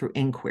leading through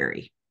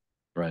inquiry.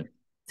 Right.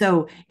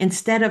 So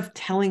instead of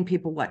telling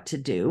people what to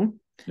do,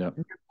 yep,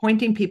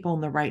 pointing people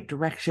in the right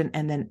direction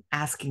and then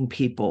asking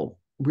people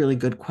really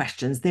good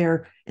questions.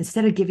 They're,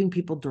 instead of giving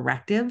people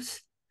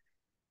directives,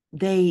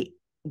 they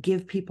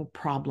give people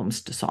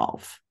problems to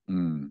solve.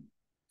 Mm.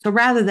 So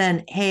rather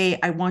than, hey,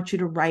 I want you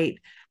to write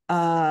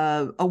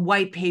a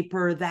white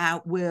paper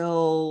that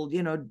will,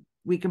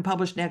 we can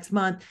publish next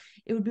month,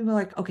 it would be more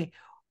like, okay,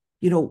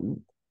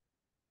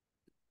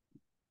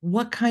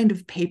 what kind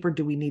of paper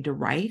do we need to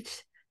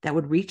write that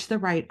would reach the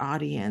right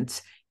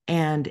audience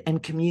and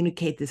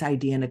communicate this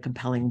idea in a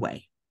compelling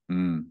way?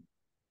 Mm.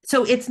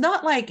 So it's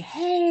not like,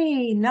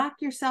 hey,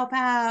 knock yourself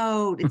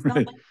out. It's not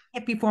Right. like a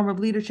hippie form of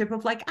leadership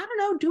of like, I don't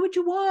know, do what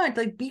you want,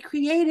 like be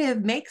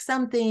creative, make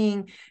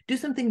something, do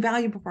something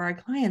valuable for our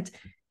clients.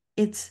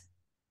 It's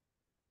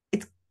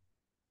it's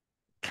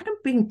kind of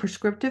being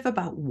prescriptive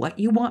about what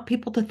you want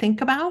people to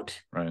think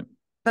about, Right.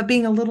 but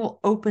being a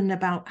little open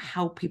about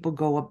how people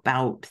go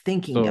about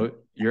thinking of. So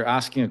you're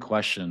asking a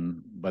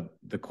question, but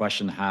the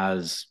question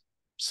has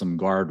some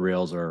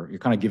guardrails, or you're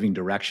kind of giving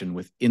direction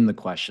within the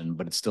question,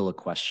 but it's still a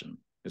question.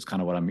 It's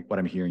kind of what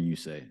I'm hearing you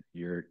say.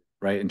 You're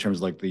right in terms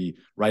of like the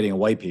writing a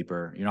white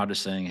paper. You're not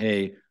just saying,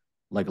 hey,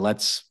 like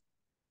let's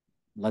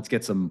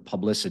get some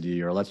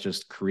publicity or let's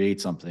just create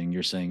something.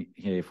 You're saying,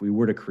 hey, if we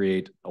were to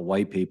create a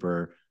white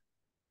paper,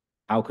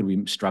 how could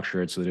we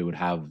structure it so that it would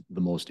have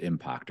the most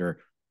impact, or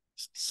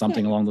Yeah,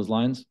 something along those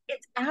lines?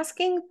 it's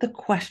asking the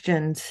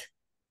questions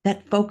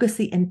that focus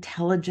the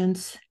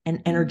intelligence and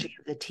Mm. energy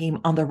of the team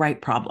on the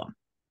right problem.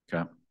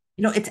 Okay.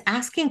 It's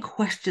asking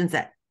questions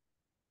that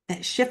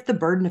shift the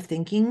burden of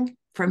thinking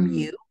from Mm.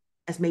 you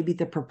as maybe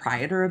the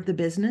proprietor of the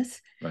business,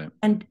 Right.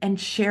 and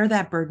share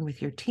that burden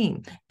with your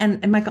team.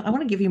 And Michael, I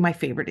want to give you my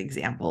favorite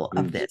example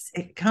of Please. this.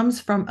 It comes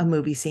from a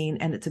movie scene,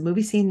 and it's a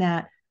movie scene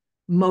that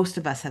most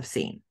of us have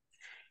seen.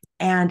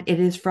 And it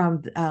is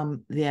from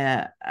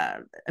the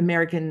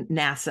American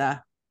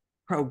NASA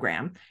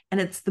program.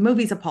 And it's the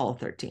movie's Apollo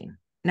 13.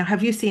 Now,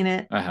 have you seen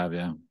it? I have,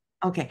 yeah.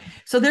 Okay.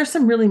 So there's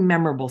some really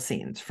memorable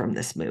scenes from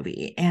this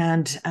movie.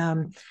 And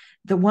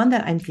the one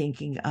that I'm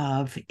thinking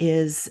of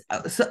is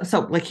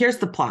so like, here's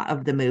the plot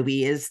of the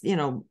movie is,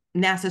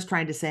 NASA's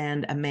trying to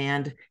send a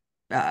manned,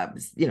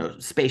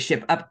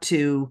 spaceship up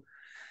to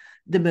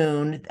the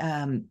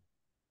moon.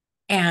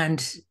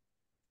 And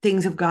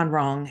things have gone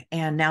wrong,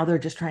 and now they're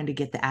just trying to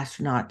get the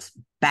astronauts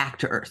back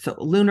to Earth. So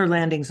lunar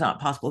landing's not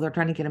possible. They're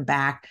trying to get them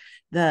back.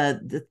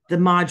 The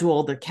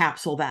module, the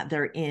capsule that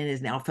they're in,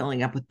 is now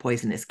filling up with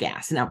poisonous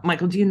gas. Now,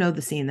 Michael, do you know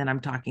the scene that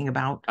I'm talking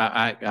about?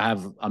 I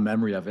have a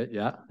memory of it.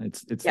 Yeah,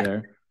 it's Yeah.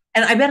 there.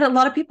 And I bet a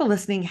lot of people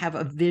listening have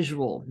a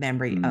visual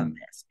memory of Mm.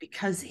 this,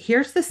 because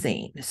here's the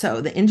scene. So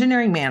the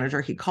engineering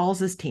manager, he calls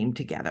his team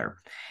together,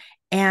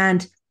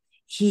 and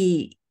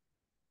he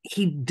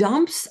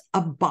dumps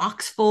a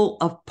box full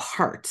of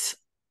parts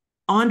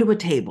onto a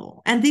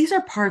table. And these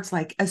are parts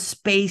like a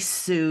space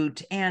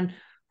suit and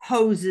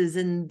hoses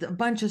and a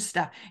bunch of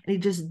stuff. And he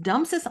just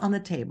dumps this on the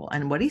table.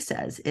 And what he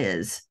says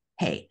is,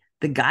 hey,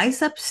 the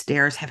guys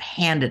upstairs have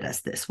handed us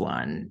this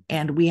one,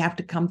 and we have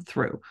to come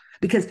through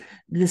because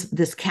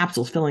this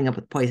capsule's filling up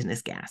with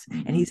poisonous gas.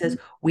 Mm-hmm. And he says,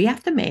 we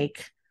have to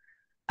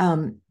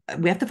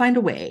find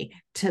a way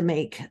to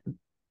make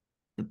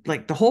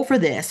like the hole for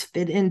this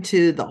fit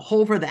into the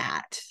hole for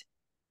that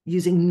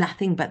using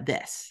nothing but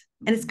this.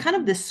 And it's kind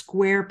of this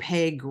square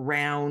peg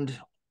round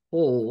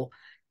hole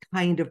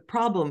kind of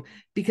problem,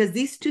 because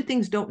these two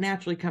things don't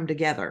naturally come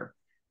together,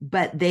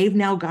 but they've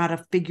now got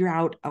to figure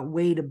out a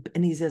way to,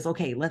 and he says,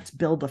 okay, let's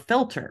build a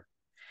filter.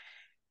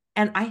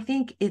 And I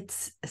think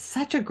it's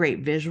such a great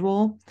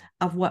visual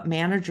of what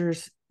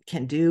managers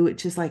can do.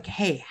 It's just like,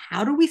 hey,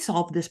 how do we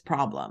solve this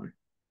problem?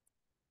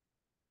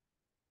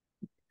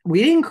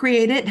 We didn't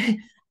create it.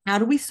 How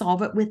do we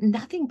solve it with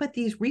nothing but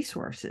these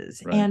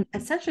resources? Right. And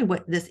essentially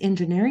what this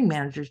engineering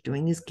manager is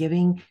doing is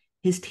giving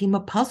his team a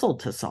puzzle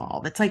to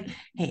solve. It's like,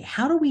 hey,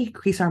 how do we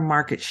increase our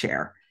market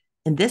share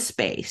in this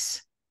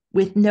space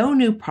with no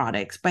new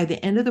products by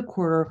the end of the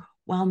quarter,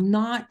 while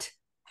not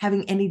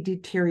having any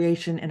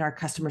deterioration in our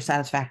customer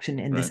satisfaction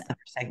in this other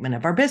segment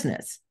of our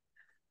business?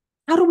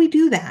 How do we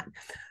do that?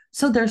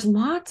 So there's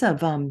lots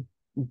of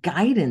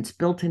guidance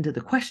built into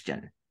the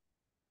question.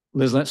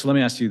 Liz, so let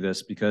me ask you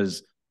this,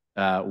 because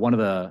one of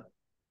the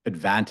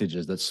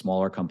advantages that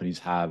smaller companies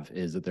have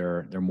is that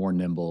they're more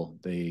nimble.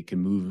 They can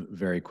move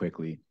very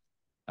quickly.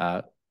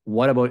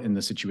 What about in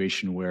the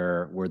situation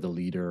where the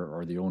leader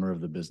or the owner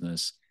of the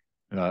business,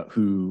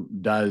 who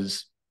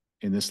does,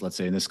 in this, let's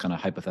say in this kind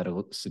of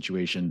hypothetical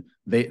situation,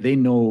 they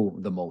know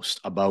the most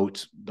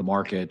about the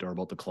market or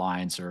about the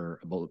clients or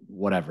about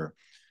whatever.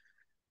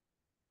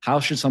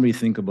 How should somebody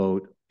think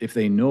about, if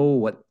they know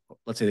what,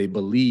 let's say they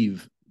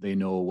believe they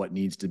know what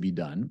needs to be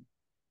done,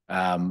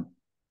 how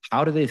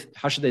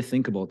should they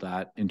think about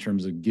that in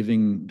terms of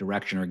giving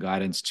direction or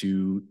guidance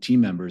to team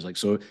members? Like,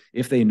 so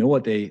if they know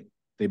what they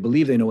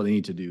believe they know what they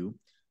need to do,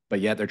 but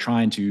yet they're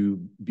trying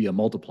to be a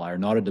multiplier,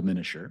 not a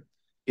diminisher,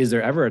 is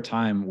there ever a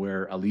time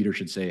where a leader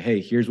should say,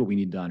 hey, here's what we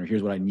need done, or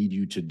here's what I need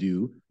you to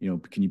do,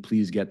 can you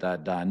please get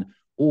that done?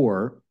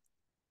 Or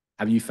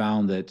have you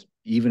found that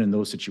even in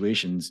those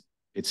situations,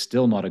 it's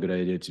still not a good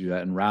idea to do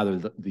that, and rather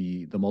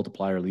the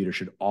multiplier leader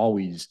should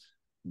always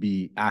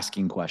be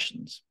asking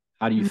questions.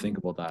 How do you think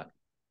about that?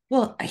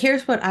 Well,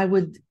 here's what I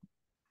would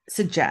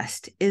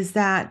suggest is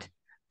that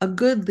a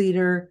good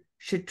leader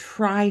should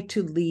try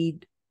to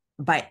lead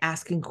by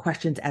asking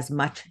questions as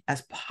much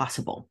as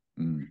possible.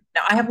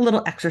 Now, I have a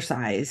little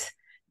exercise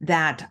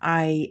that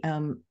I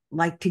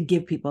like to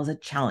give people as a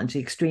challenge, the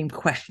extreme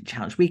question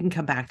challenge. We can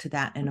come back to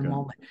that in a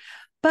moment.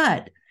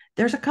 But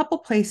there's a couple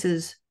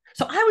places.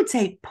 So I would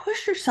say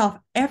push yourself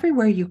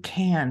everywhere you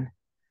can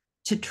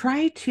to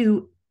try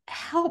to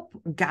help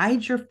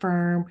guide your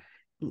firm,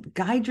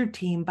 guide your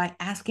team by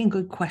asking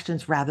good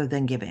questions rather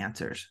than give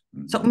answers.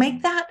 So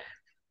make that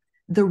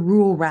the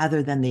rule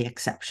rather than the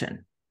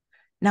exception.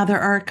 Now,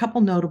 there are a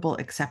couple notable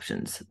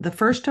exceptions. The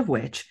first of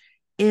which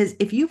is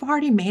if you've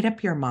already made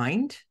up your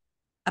mind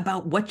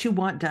about what you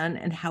want done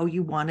and how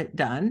you want it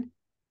done,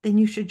 then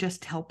you should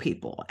just tell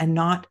people and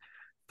not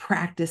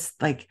practice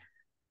like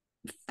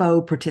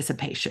faux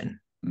participation.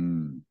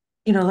 You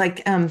know,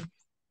 like, I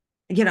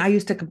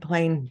used to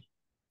complain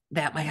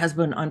that my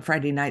husband on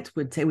Friday nights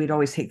would say we'd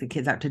always take the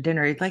kids out to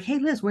dinner. He'd like, hey,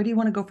 Liz, where do you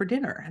want to go for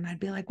dinner? And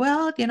I'd be like,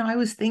 well, I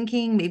was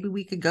thinking maybe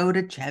we could go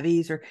to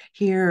Chevy's or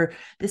here, or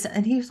this.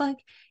 And he was like,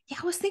 yeah,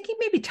 I was thinking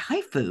maybe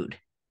Thai food.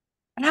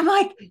 And I'm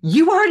like,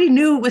 you already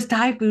knew it was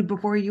Thai food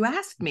before you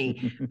asked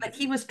me. But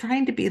he was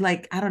trying to be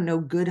like, I don't know,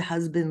 good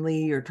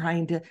husbandly or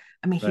trying to,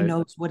 he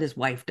knows what his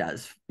wife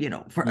does,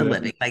 for a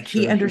living. Like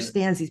he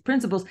understands these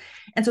principles.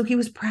 And so he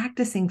was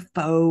practicing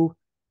faux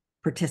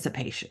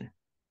participation.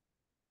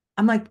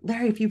 I'm like,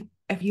 Larry,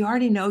 if you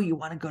already know you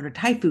want to go to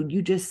Thai food,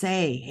 you just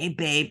say, hey,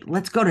 babe,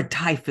 let's go to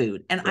Thai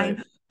food.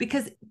 And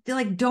because they're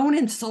like, don't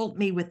insult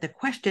me with the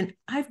question.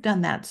 I've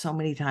done that so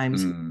many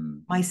times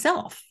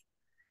myself.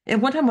 And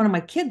one time, one of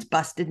my kids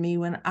busted me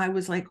when I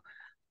was like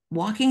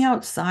walking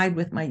outside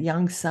with my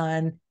young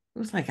son. It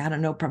was like, I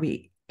don't know,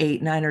 probably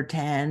 8, 9, or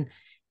 10.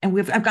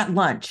 And I've got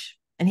lunch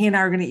and he and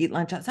I are going to eat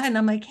lunch outside. And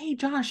I'm like, hey,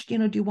 Josh,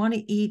 do you want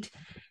to eat,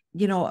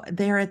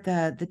 there at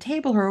the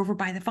table or over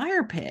by the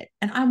fire pit?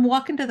 And I'm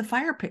walking to the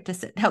fire pit to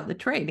sit down the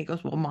tray. And he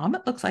goes, well, Mom,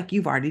 it looks like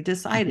you've already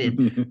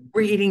decided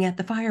we're eating at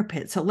the fire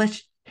pit.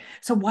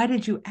 So why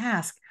did you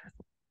ask?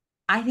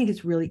 I think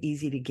it's really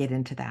easy to get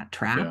into that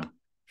trap. Yeah.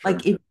 Sure.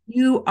 Like if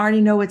you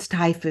already know it's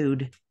Thai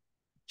food,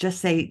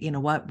 just say, you know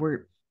what,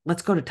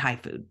 let's go to Thai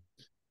food.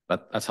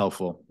 That's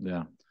helpful.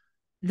 Yeah.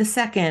 The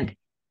second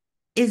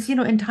is,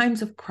 in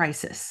times of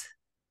crisis,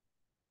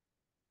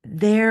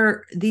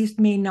 these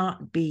may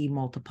not be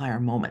multiplier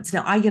moments.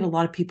 Now, I get a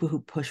lot of people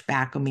who push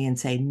back on me and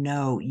say,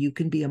 no, you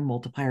can be a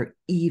multiplier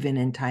even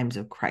in times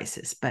of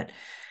crisis. But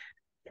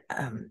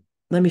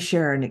let me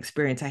share an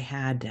experience I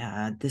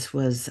had. This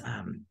was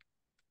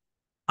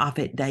off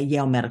at the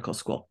Yale Medical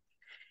School.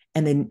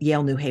 And then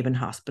Yale New Haven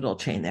Hospital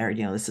chain there,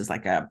 this is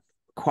like a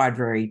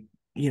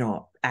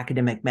quadrilateral,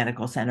 academic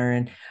medical center.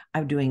 And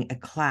I'm doing a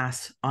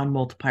class on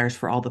multipliers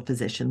for all the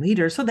physician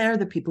leaders. So they're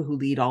the people who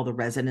lead all the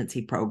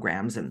residency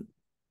programs and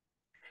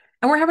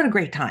we're having a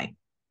great time.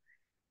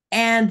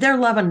 And they're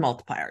loving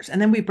multipliers.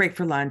 And then we break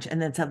for lunch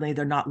and then suddenly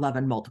they're not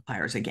loving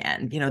multipliers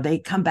again. They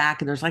come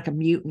back and there's like a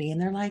mutiny and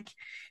they're like,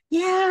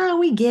 yeah,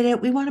 we get it.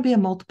 We want to be a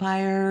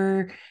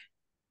multiplier.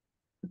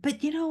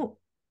 But,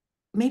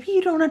 maybe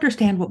you don't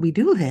understand what we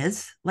do,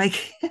 Liz.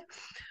 Like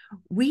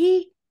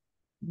we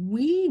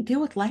deal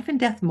with life and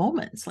death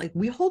moments. Like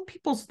we hold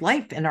people's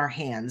life in our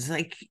hands.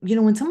 Like,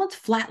 when someone's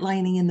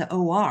flatlining in the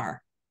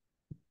OR,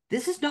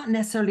 this is not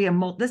necessarily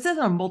this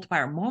isn't a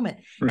multiplier moment.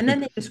 Right. And then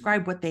they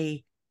describe what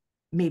they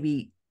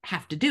maybe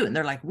have to do. And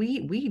they're like,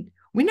 we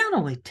not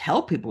only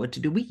tell people what to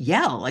do, we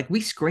yell, like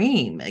we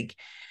scream. Like,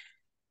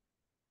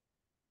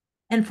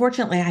 and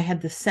fortunately I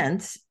had the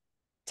sense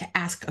to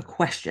ask a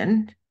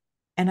question.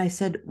 And I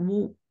said,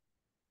 well,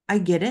 I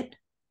get it.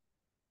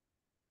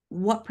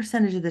 What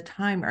percentage of the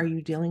time are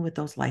you dealing with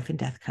those life and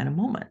death kind of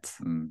moments?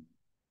 And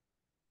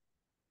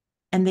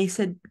they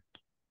said,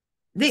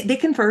 they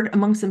conferred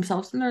amongst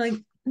themselves and they're like,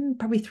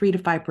 probably 3 to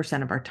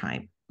 5% of our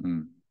time.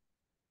 I'm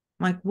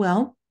like,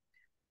 well,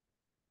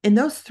 in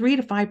those 3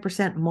 to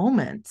 5%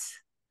 moments,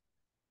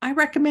 I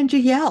recommend you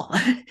yell.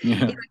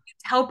 Yeah. You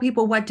tell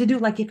people what to do.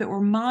 Like if it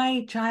were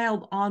my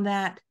child on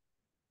that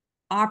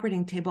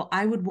operating table,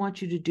 I would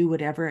want you to do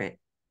whatever it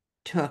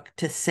took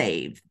to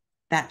save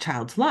that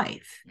child's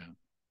life. Yeah.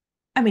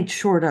 I mean,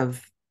 short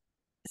of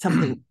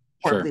something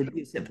horribly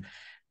abusive.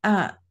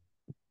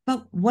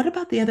 But what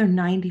about the other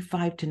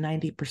 95 to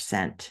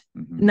 90%,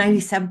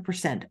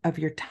 97% of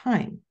your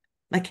time?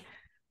 Like,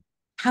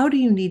 how do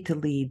you need to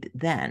lead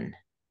then?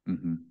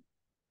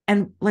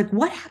 And like,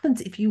 what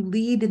happens if you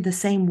lead in the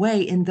same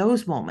way in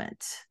those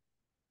moments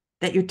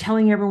that you're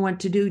telling everyone what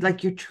to do?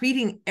 Like you're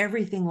treating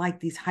everything like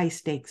these high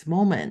stakes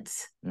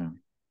moments. Yeah.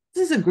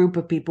 This is a group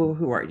of people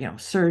who are,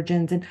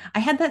 surgeons. And I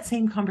had that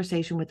same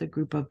conversation with a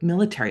group of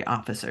military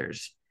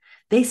officers.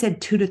 They said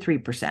 2 to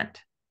 3%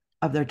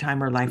 of their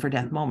time are life or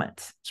death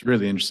moments. It's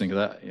really interesting.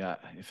 I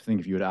think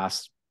if you would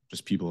ask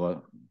just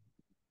people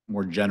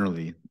more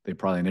generally, they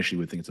probably initially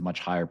would think it's a much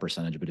higher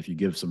percentage. But if you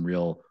give some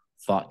real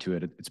thought to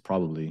it, it's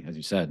probably, as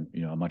you said,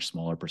 a much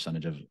smaller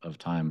percentage of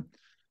time.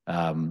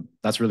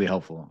 That's really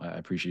helpful. I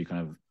appreciate you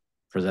kind of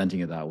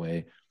presenting it that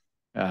way.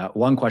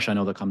 One question I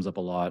know that comes up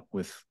a lot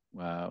with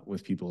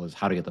people is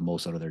how to get the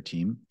most out of their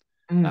team.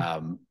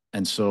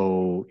 And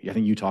so I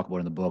think you talk about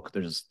in the book,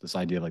 there's this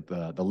idea of like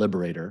the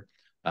liberator.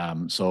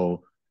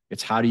 So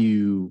it's how do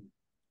you,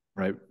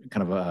 right,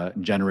 kind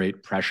of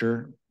generate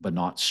pressure, but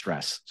not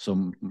stress.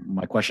 So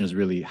my question is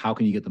really, how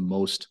can you get the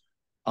most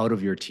out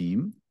of your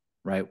team,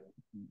 right?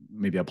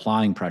 Maybe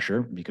applying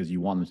pressure because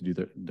you want them to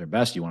do their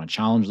best. You want to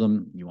challenge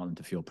them. You want them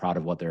to feel proud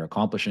of what they're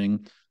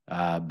accomplishing,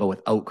 but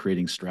without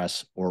creating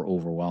stress or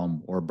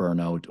overwhelm or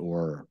burnout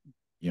or,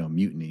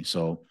 mutiny.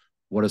 So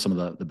what are some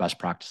of the best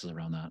practices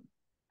around that?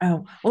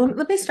 Oh, well,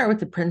 let me start with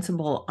the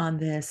principle on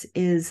this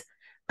is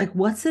like,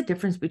 what's the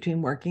difference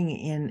between working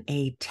in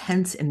a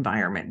tense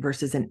environment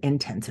versus an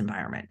intense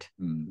environment?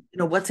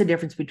 What's the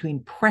difference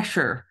between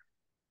pressure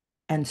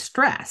and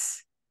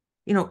stress?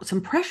 Some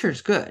pressure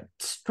is good.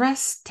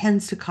 Stress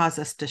tends to cause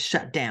us to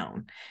shut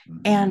down.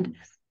 And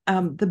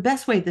the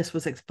best way this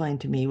was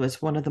explained to me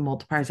was one of the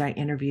multipliers I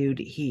interviewed.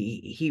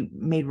 He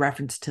made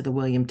reference to the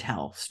William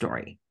Tell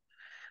story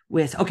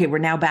with, okay, we're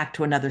now back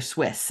to another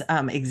Swiss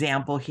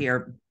example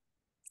here.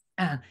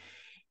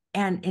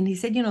 And he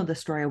said, the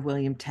story of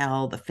William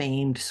Tell, the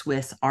famed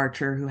Swiss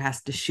archer who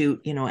has to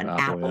shoot, an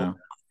apple off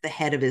the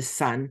head of his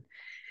son.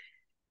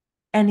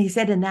 And he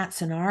said in that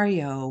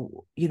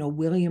scenario,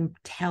 William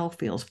Tell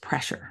feels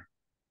pressure.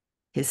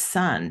 His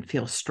son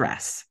feels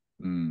stress.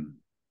 And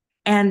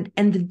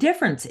the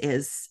difference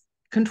is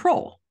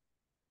control.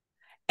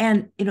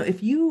 And,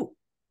 if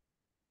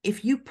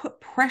you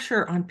put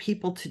pressure on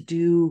people to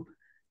do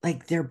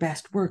like their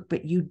best work,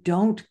 but you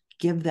don't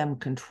give them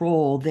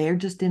control, they're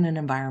just in an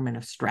environment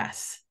of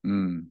stress.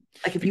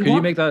 Like if you could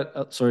you make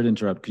that, sorry to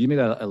interrupt, could you make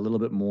that a little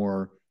bit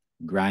more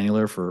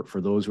granular for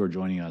those who are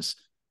joining us?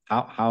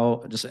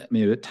 How just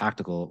maybe a bit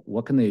tactical,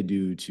 what can they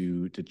do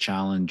to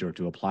challenge or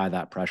to apply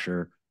that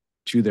pressure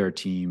to their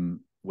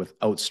team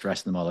without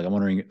stressing them out? Like I'm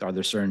wondering, are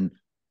there certain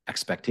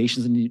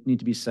expectations that need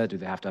to be set? Do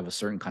they have to have a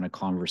certain kind of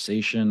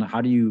conversation?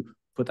 How do you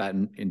put that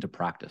into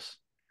practice?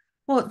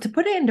 Well, to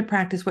put it into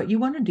practice, what you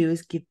want to do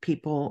is give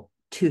people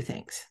two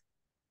things.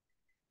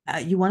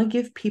 You want to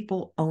give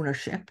people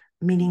ownership,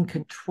 meaning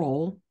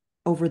control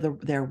over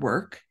their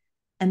work.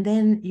 And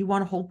then you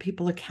want to hold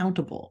people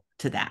accountable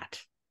to that.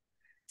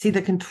 See,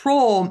 the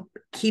control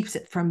keeps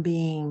it from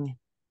being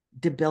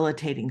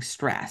debilitating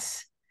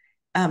stress.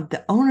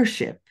 The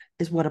ownership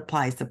is what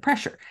applies the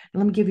pressure.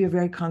 And let me give you a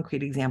very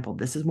concrete example.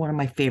 This is one of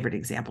my favorite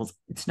examples.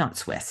 It's not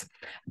Swiss.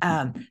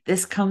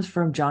 This comes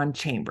from John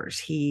Chambers.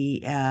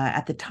 He,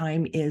 at the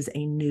time, is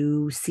a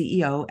new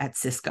CEO at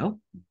Cisco.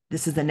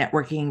 This is the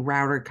networking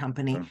router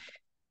company.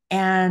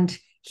 And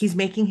he's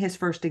making his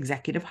first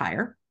executive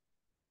hire.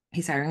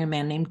 He's hiring a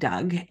man named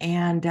Doug.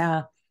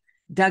 And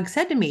Doug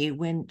said to me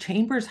when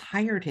Chambers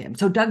hired him,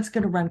 so Doug's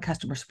going to run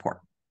customer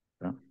support.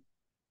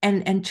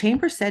 And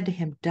Chambers said to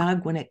him,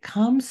 Doug, when it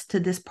comes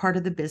to this part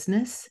of the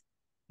business,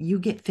 you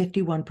get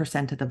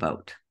 51% of the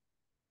vote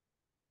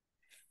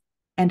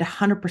and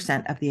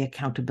 100% of the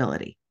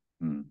accountability.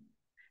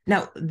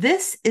 Now,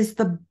 this is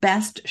the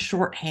best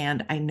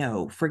shorthand I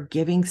know for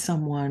giving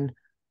someone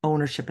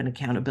ownership and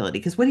accountability.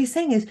 Because what he's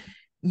saying is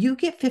you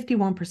get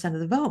 51% of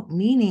the vote,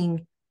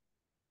 meaning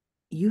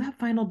you have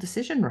final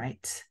decision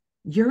rights.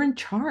 You're in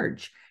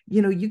charge.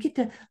 You get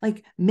to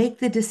like make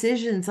the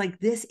decisions. Like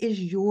this is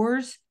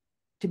yours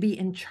to be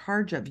in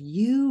charge of.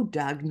 You,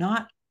 Doug,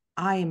 not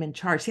I am in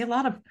charge. See, a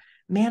lot of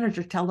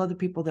managers tell other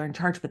people they're in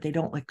charge, but they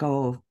don't let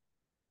go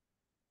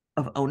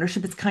of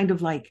ownership. It's kind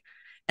of like,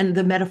 and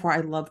the metaphor I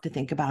love to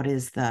think about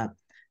is the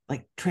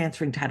like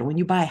transferring title. When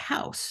you buy a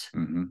house,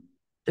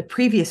 the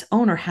previous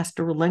owner has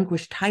to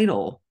relinquish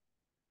title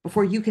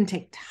before you can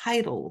take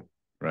title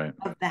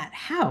of that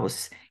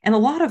house. And a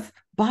lot of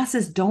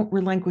bosses don't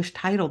relinquish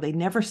title. They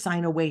never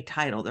sign away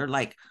title. They're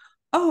like,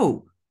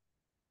 oh,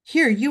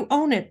 here, you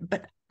own it,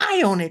 but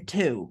I own it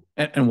too.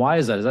 And why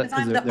is that? Is that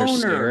because they're owner.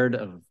 Scared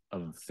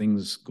of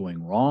things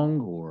going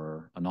wrong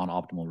or a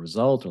non-optimal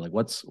result? Or like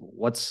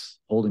what's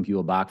holding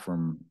people back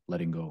from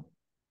letting go?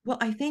 Well,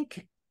 I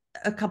think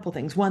a couple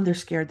things. One, they're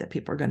scared that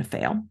people are going to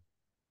fail,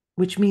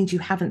 which means you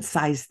haven't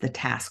sized the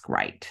task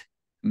right.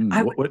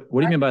 What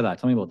do you mean by that?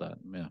 Tell me about that.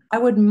 Yeah. I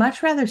would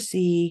much rather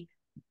see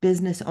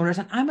business owners,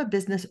 and I'm a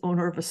business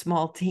owner of a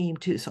small team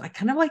too. So I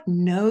kind of like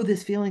know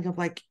this feeling of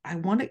like, I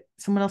want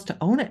someone else to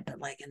own it, but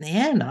like in the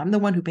end, I'm the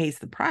one who pays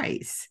the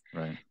price.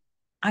 Right.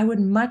 I would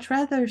much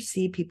rather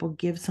see people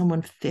give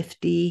someone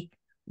 51%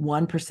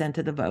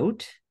 of the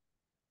vote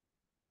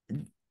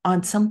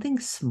on something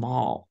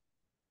small,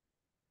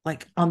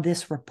 like on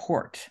this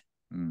report,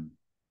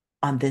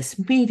 on this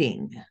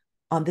meeting,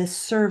 on this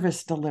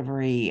service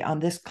delivery, on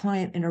this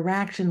client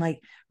interaction, like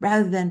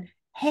rather than,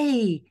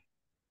 hey,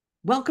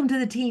 welcome to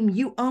the team,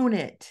 you own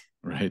it.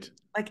 Right.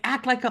 Like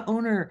act like an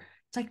owner.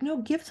 It's like,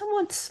 no, give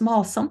someone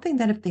small, something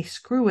that if they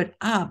screw it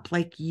up,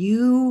 like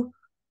you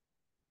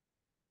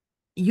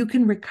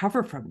can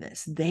recover from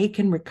this. They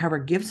can recover.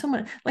 Give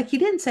someone, like he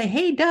didn't say,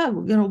 hey,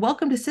 Doug,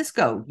 welcome to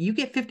Cisco. You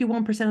get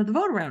 51% of the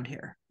vote around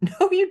here.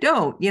 No, you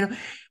don't.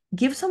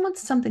 give someone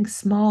something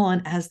small,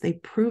 and as they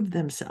prove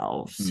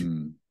themselves,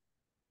 Mm.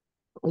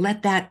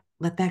 let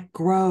that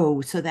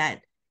grow so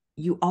that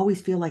you always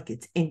feel like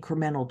it's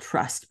incremental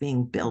trust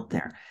being built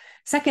there.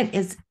 Second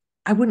is,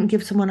 I wouldn't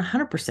give someone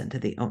 100%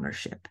 of the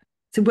ownership.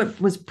 So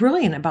what was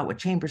brilliant about what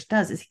Chambers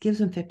does is he gives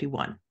them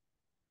 51,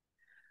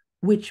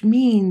 which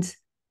means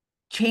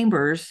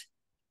Chambers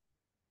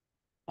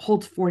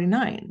holds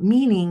 49,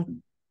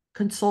 meaning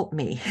consult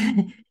me.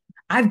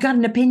 I've got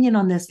an opinion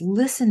on this.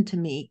 Listen to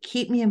me,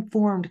 keep me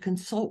informed,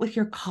 consult with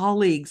your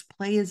colleagues,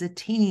 play as a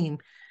team.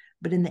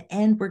 But in the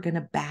end, we're going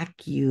to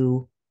back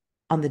you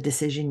on the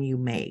decision you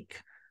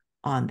make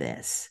on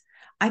this.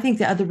 I think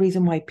the other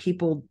reason why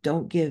people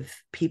don't give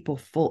people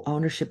full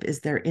ownership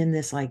is they're in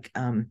this like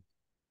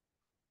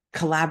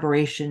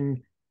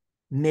collaboration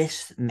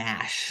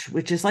mismatch,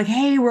 which is like,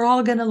 hey, we're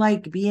all going to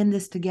like be in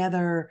this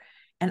together.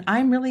 And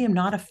I really am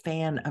not a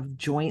fan of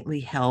jointly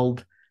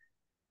held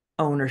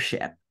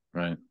ownership.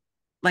 Right.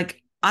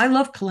 Like, I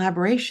love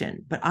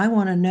collaboration, but I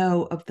want to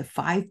know of the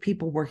 5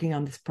 people working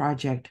on this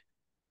project,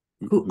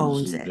 who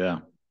owns it. Yeah.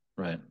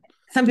 Right.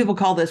 Some people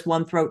call this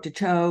one throat to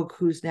choke,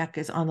 whose neck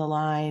is on the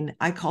line.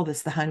 I call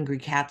this the hungry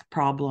cat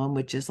problem,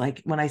 which is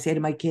like when I say to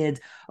my kids,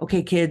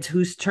 okay, kids,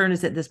 whose turn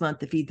is it this month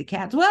to feed the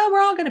cats? Well,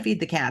 we're all going to feed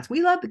the cats.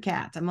 We love the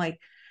cats. I'm like,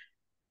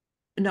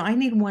 no, I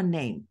need one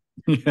name.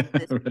 Yeah,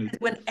 right.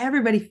 When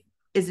everybody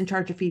is in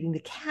charge of feeding the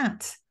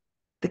cats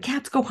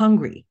go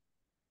hungry.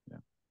 Yeah.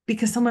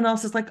 Because someone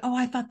else is like, oh,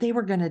 I thought they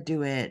were going to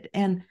do it.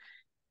 And,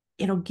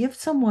 give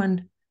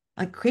someone,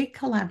 like, create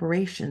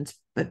collaborations,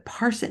 but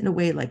parse it in a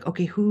way like,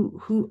 okay,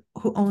 who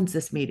owns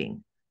this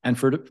meeting? And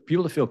for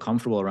people to feel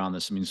comfortable around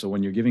this, I mean, so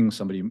when you're giving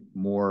somebody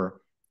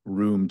more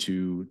room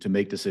to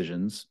make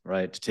decisions,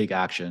 right, to take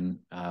action,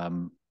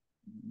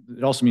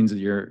 it also means that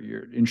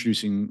you're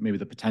introducing maybe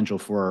the potential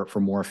for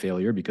more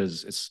failure,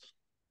 because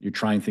you're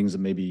trying things that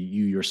maybe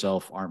you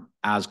yourself aren't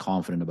as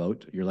confident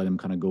about. You're letting them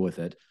kind of go with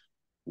it.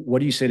 What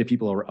do you say to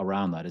people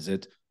around that?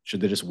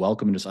 Should they just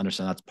welcome and just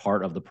understand that's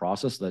part of the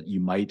process, that you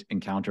might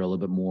encounter a little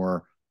bit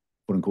more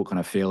quote unquote kind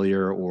of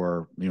failure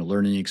or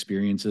learning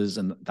experiences,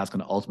 and that's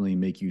going to ultimately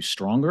make you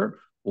stronger?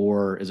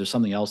 Or is there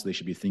something else they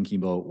should be thinking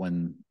about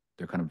when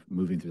they're kind of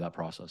moving through that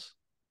process?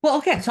 Well,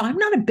 okay, so I'm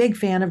not a big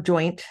fan of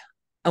joint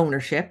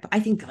ownership. I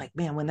think, like,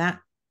 man,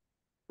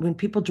 when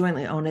people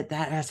jointly own it,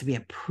 that has to be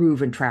a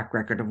proven track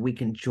record of we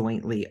can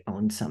jointly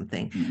own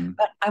something. Mm-hmm.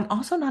 But I'm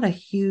also not a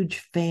huge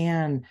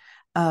fan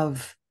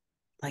of,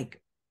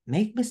 like,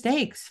 make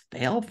mistakes,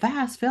 fail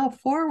fast, fail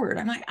forward.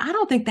 And I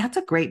don't think that's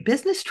a great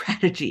business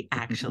strategy,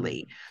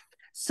 actually.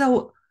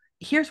 So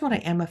here's what I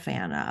am a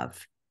fan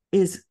of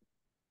is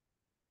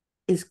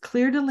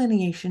clear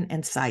delineation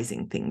and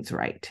sizing things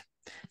right.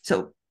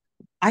 So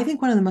I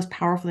think one of the most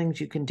powerful things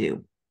you can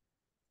do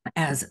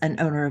as an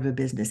owner of a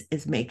business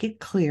is make it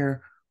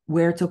clear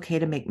where it's okay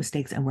to make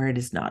mistakes and where it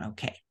is not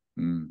okay.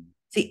 Mm.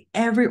 See,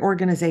 every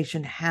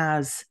organization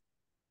has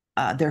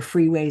their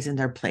freeways and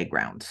their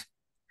playgrounds.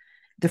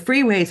 The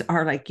freeways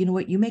are like, you know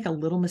what, you make a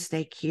little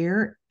mistake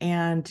here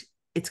and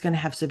it's going to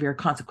have severe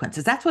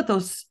consequences. That's what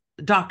those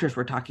doctors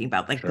were talking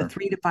about, like Sure. the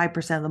 3 to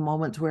 5% of the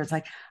moments where it's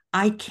like,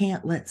 I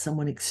can't let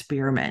someone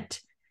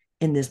experiment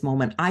in this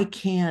moment. I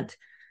can't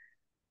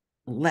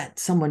let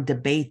someone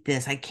debate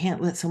this. I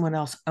can't let someone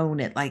else own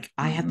it. Like,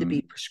 I have to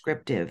be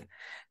prescriptive.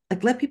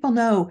 Like, let people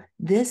know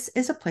this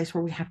is a place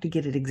where we have to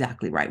get it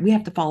exactly right. We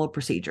have to follow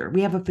procedure.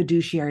 We have a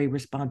fiduciary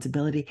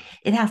responsibility.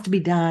 It has to be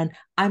done.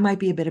 I might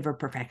be a bit of a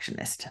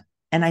perfectionist,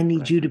 and I need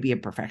Right. you to be a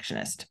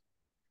perfectionist.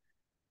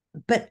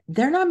 But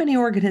there are not many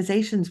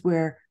organizations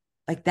where,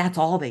 like, that's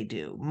all they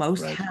do.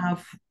 Most Right.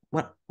 have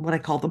what I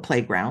call the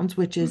playgrounds,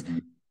 which is, Mm-hmm.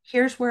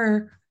 here's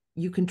where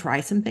you can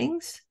try some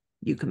things,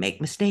 you can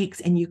make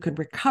mistakes, and you can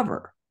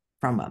recover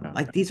from them. Yeah.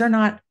 Like, these are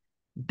not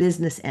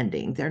business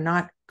ending, they're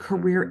not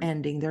career Mm-hmm.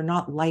 ending, they're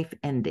not life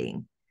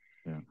ending.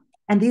 Yeah.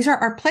 And these are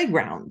our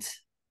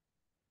playgrounds.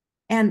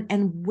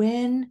 And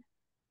when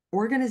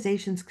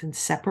organizations can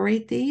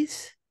separate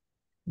these,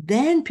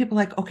 then people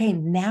are like, okay,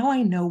 now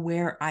I know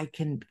where I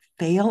can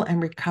fail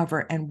and recover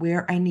and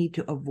where I need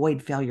to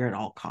avoid failure at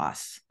all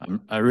costs.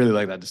 I really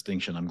like that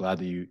distinction. I'm glad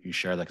that you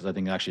share that, because I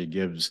think it actually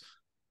gives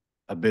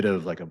a bit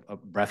of like a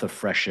breath of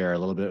fresh air, a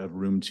little bit of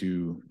room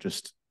to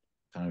just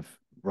kind of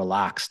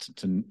relaxed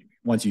to,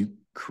 once you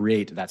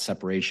create that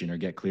separation or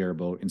get clear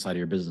about inside of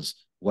your business,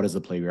 what is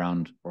the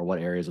playground, or what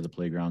areas are the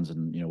playgrounds,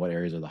 and what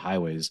areas are the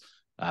highways.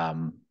 I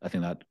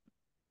think that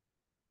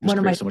just One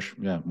of my, creates so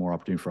much more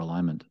opportunity for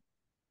alignment.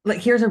 like,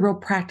 here's a real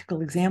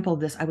practical example of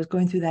this. I was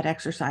going through that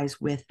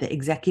exercise with the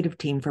executive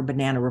team for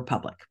Banana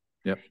Republic.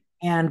 Yep.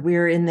 And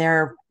we're in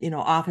their,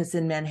 office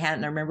in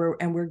Manhattan, I remember,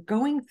 and we're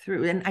going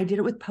through, and I did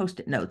it with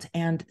Post-it notes.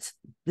 And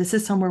this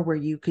is somewhere where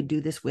you could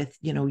do this with,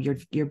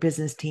 your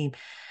business team.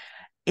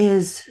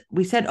 Is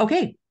we said,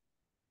 okay,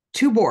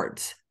 2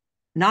 boards,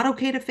 not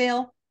okay to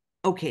fail,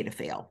 okay to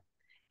fail.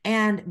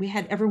 And we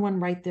had everyone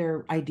write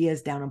their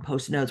ideas down on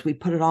Post-it notes. We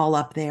put it all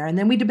up there, and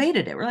then we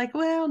debated it. We're like,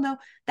 well, no,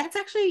 that's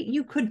actually,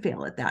 you could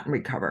fail at that and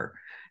recover.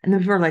 And then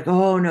people are like,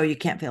 oh, no, you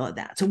can't fail at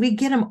that. So we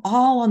get them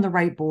all on the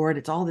right board.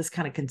 It's all this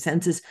kind of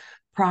consensus.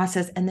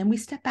 process. And then we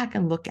step back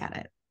and look at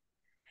it.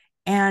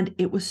 And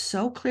it was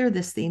so clear,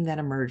 this theme that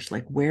emerged,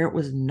 like where it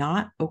was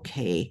not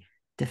okay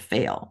to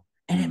fail.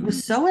 And it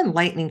was so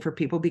enlightening for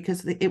people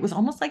because it was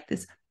almost like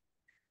this,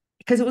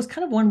 because it was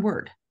kind of one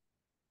word.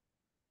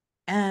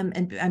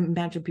 And I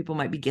imagine people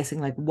might be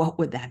guessing, like, what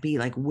would that be?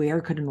 Like,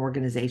 where could an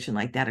organization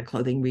like that, a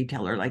clothing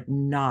retailer, like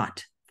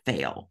not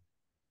fail?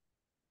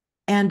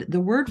 And the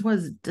word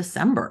was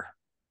December.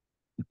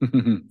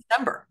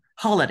 December,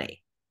 holiday.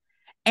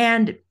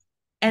 And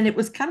it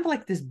was kind of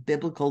like this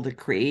biblical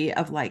decree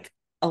of like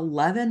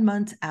 11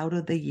 months out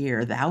of the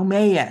year, thou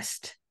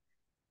mayest,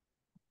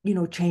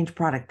 change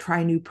product,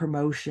 try new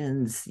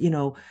promotions,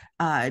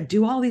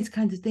 do all these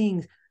kinds of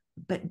things,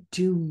 but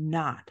do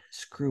not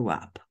screw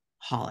up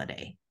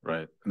holiday.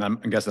 Right. And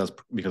I guess that's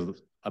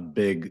because a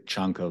big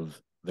chunk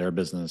of their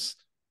business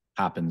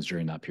happens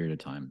during that period of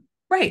time.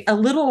 Right. A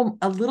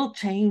little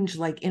change,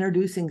 like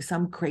introducing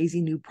some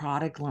crazy new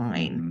product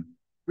line,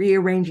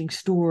 rearranging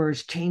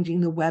stores, changing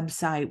the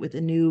website with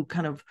a new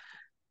kind of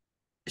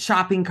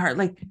shopping cart.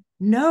 Like,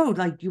 no,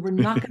 like you were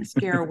not going to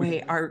scare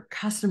away our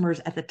customers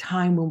at the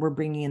time when we're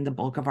bringing in the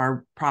bulk of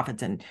our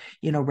profits and,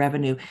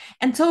 revenue.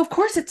 And so, of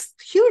course, it's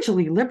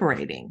hugely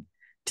liberating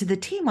to the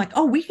team. Like,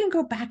 oh, we can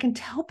go back and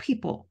tell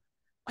people,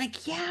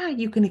 like, yeah,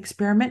 you can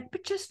experiment,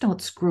 but just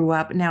don't screw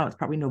up. Now it's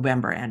probably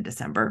November and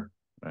December.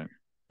 Right.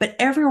 But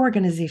every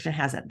organization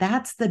has it.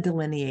 That's the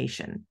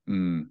delineation.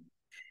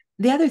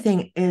 The other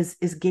thing is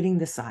getting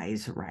the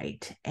size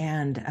right.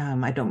 And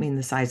I don't mean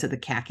the size of the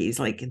khakis,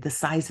 like the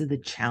size of the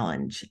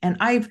challenge. And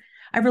I've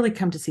really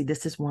come to see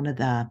this as one of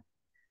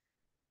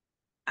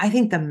I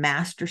think the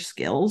master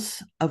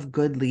skills of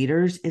good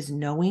leaders is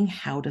knowing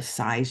how to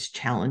size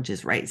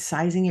challenges right,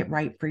 sizing it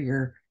right for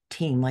your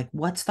team. Like,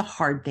 what's the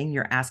hard thing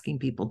you're asking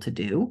people to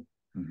do?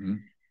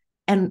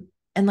 And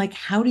like,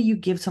 how do you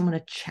give someone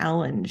a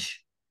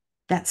challenge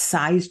that's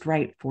sized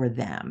right for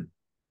them?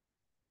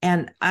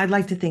 And I'd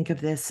like to think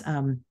of this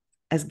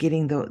as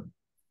getting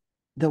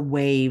the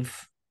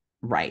wave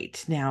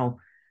right. Now,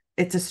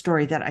 it's a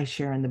story that I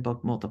share in the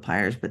book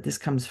Multipliers, but this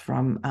comes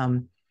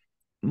from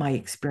my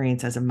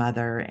experience as a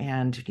mother.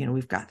 And,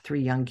 we've got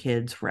 3 young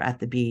kids. We're at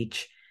the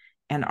beach,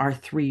 and our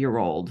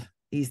 3-year-old,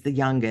 he's the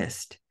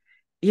youngest.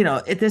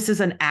 This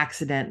is an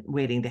accident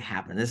waiting to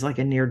happen. There's like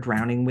a near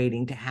drowning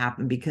waiting to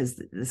happen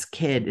because this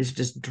kid is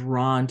just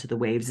drawn to the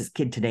waves. This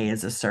kid today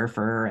is a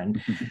surfer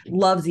and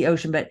loves the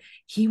ocean, but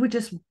he would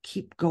just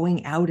keep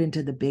going out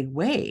into the big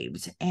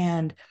waves.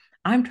 And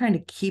I'm trying to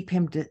keep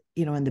him to,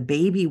 in the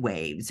baby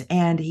waves,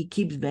 and he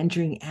keeps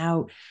venturing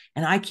out,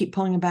 and I keep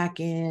pulling him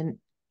back in.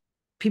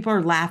 People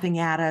are laughing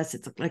at us.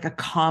 It's like a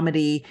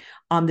comedy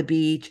on the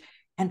beach.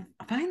 And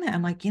finally,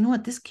 I'm like, you know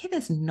what? This kid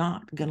is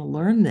not going to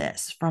learn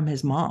this from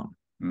his mom.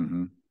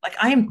 Like,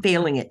 I am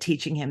failing at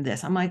teaching him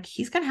this. I'm like,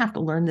 he's going to have to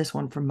learn this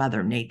one from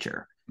Mother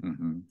Nature.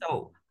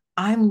 So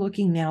I'm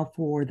looking now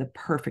for the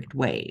perfect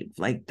wave,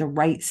 like the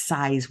right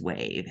size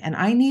wave. And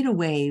I need a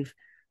wave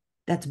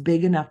that's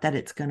big enough that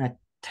it's going to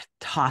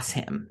toss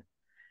him,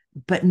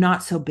 but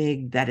not so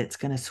big that it's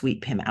going to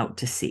sweep him out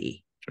to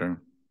sea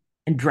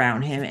and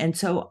drown him. And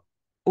so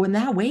when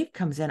that wave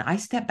comes in, I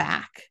step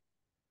back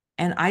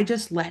and I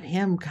just let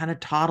him kind of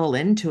toddle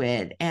into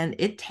it, and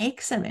it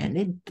takes him,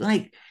 and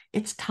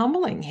it's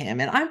tumbling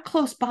him, and I'm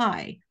close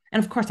by.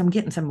 And of course, I'm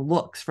getting some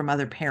looks from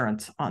other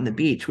parents on the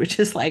beach, which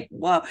is like,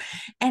 whoa.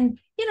 And,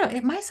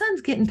 my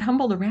son's getting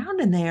tumbled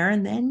around in there.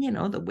 And then,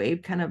 the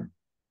wave kind of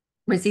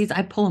recedes.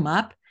 I pull him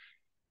up,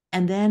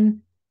 and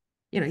then,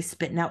 he's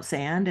spitting out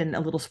sand and a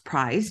little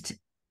surprised.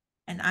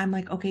 And I'm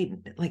like, okay,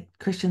 like,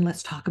 Christian,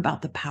 let's talk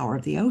about the power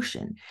of the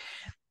ocean.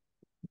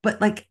 But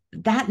like,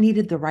 that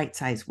needed the right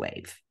size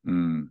wave.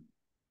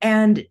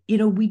 And,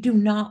 we do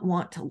not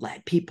want to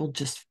let people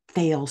just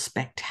fail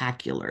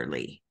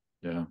spectacularly.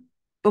 Yeah.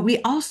 But we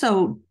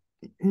also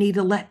need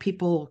to let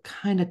people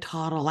kind of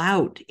toddle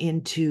out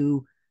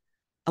into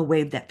a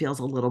wave that feels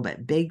a little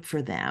bit big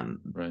for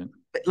them. Right.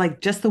 But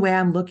like, just the way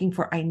I'm looking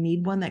for, I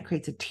need one that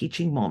creates a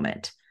teaching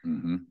moment,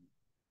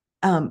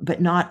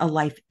 but not a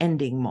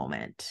life-ending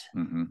moment.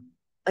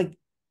 Like,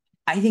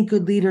 I think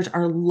good leaders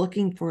are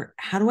looking for,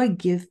 how do I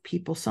give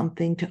people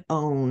something to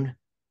own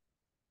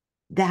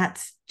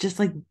that's just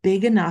like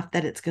big enough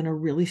that it's going to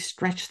really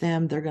stretch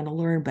them, they're going to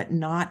learn, but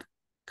not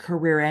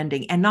career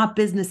ending and not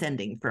business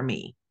ending for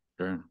me.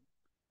 Sure.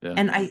 Yeah.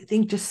 And I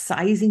think just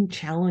sizing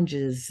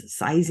challenges,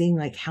 sizing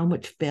like how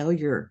much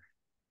failure,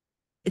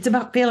 it's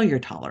about failure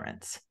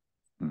tolerance.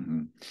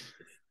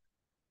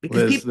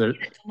 Because Liz, people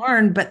need it to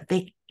learn, but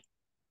it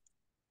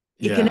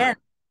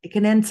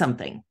can end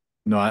something.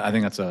 No, I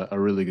think that's a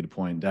really good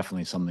point.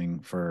 Definitely something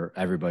for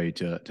everybody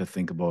to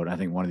think about. I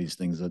think one of these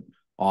things that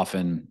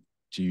often,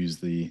 to use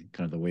the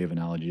kind of the wave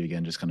analogy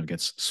again, just kind of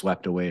gets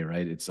swept away,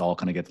 right? It's all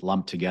kind of gets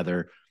lumped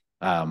together.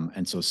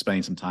 And so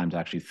spending some time to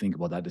actually think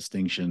about that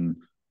distinction,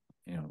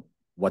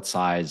 what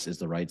size is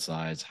the right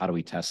size? How do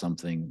we test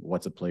something?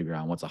 What's a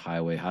playground? What's a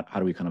highway? How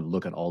do we kind of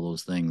look at all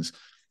those things?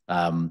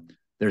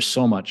 There's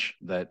so much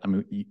that, I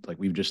mean, like,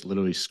 we've just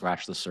literally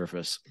scratched the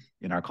surface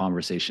in our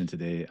conversation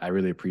today. I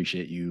really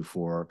appreciate you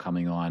for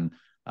coming on.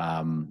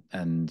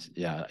 And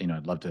yeah,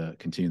 I'd love to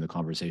continue the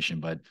conversation,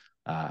 but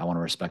I want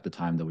to respect the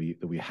time that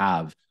we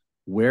have.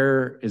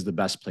 Where is the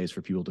best place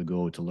for people to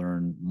go to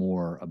learn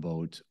more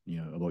about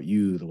about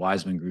you, the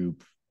Wiseman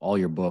Group, all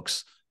your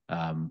books?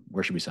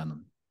 Where should we send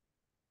them?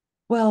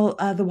 Well,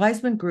 the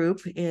Wiseman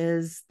Group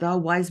is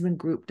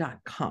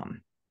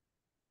thewisemangroup.com.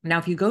 Now,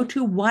 if you go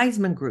to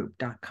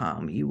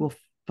wisemangroup.com, you will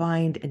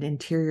find an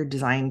interior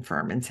design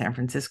firm in San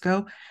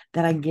Francisco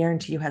that I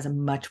guarantee you has a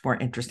much more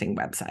interesting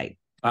website.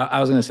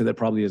 I was going to say that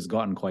probably has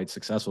gotten quite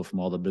successful from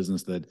all the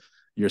business that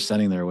you're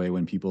sending their way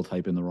when people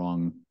type in the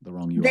wrong They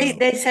URL.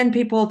 they send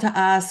people to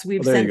us. Well,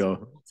 We've there you sent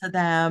go. to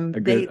them. A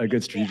good They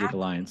strategic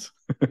alliance.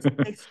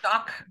 they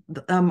stock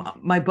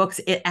my books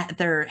at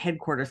their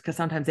headquarters because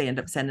sometimes they end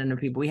up sending them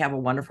to people. We have a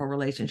wonderful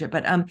relationship,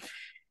 but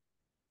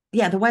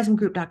yeah, the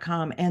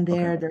wisemangroup.com, and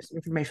Okay. there's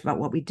information about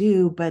what we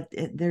do, but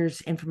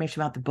there's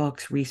information about the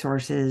books,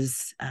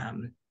 resources,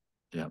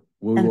 Yeah,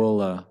 we and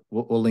will.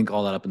 We'll link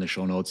all that up in the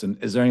show notes.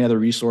 And is there any other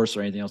resource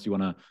or anything else you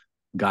want to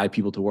guide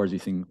people towards you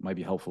think might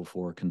be helpful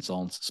for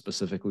consultants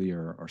specifically,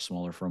 or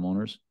smaller firm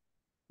owners?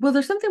 well,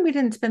 there's something we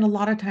didn't spend a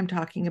lot of time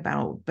talking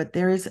about, but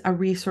there is a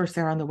resource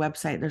there on the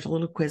website. There's a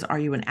little quiz. Are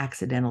you an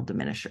accidental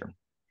diminisher?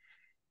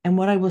 And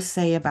what I will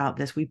say about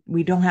this,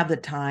 we don't have the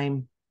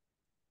time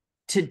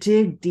to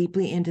dig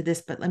deeply into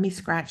this, but let me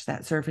scratch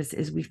that surface.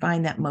 Is we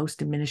find that most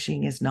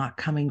diminishing is not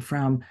coming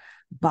from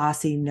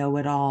bossy,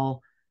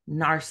 know-it-all,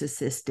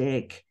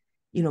 narcissistic,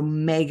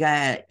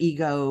 mega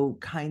ego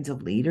kinds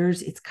of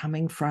leaders. It's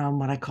coming from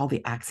what I call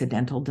the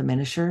accidental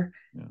diminisher,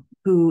 Yeah.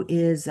 who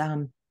is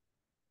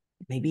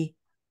maybe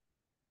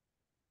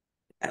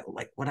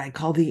like what I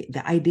call the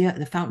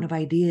fountain of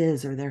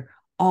ideas, or they're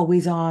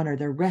always on, or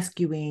they're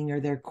rescuing, or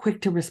they're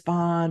quick to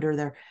respond, or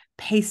they're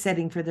pace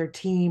setting for their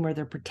team, or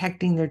they're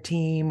protecting their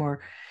team,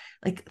 or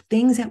like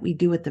things that we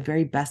do with the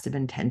very best of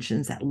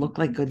intentions that look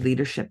like good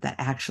leadership that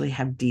actually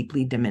have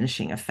deeply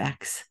diminishing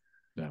effects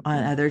Yeah.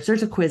 on others.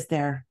 There's a quiz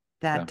there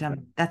Yeah.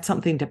 that's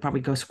something to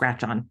probably go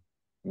scratch on.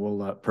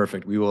 Well,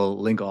 perfect. We will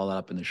link all that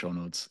up in the show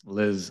notes.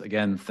 Liz,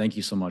 again, thank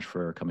you so much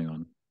for coming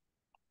on.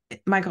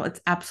 Michael,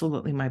 it's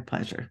absolutely my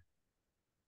pleasure.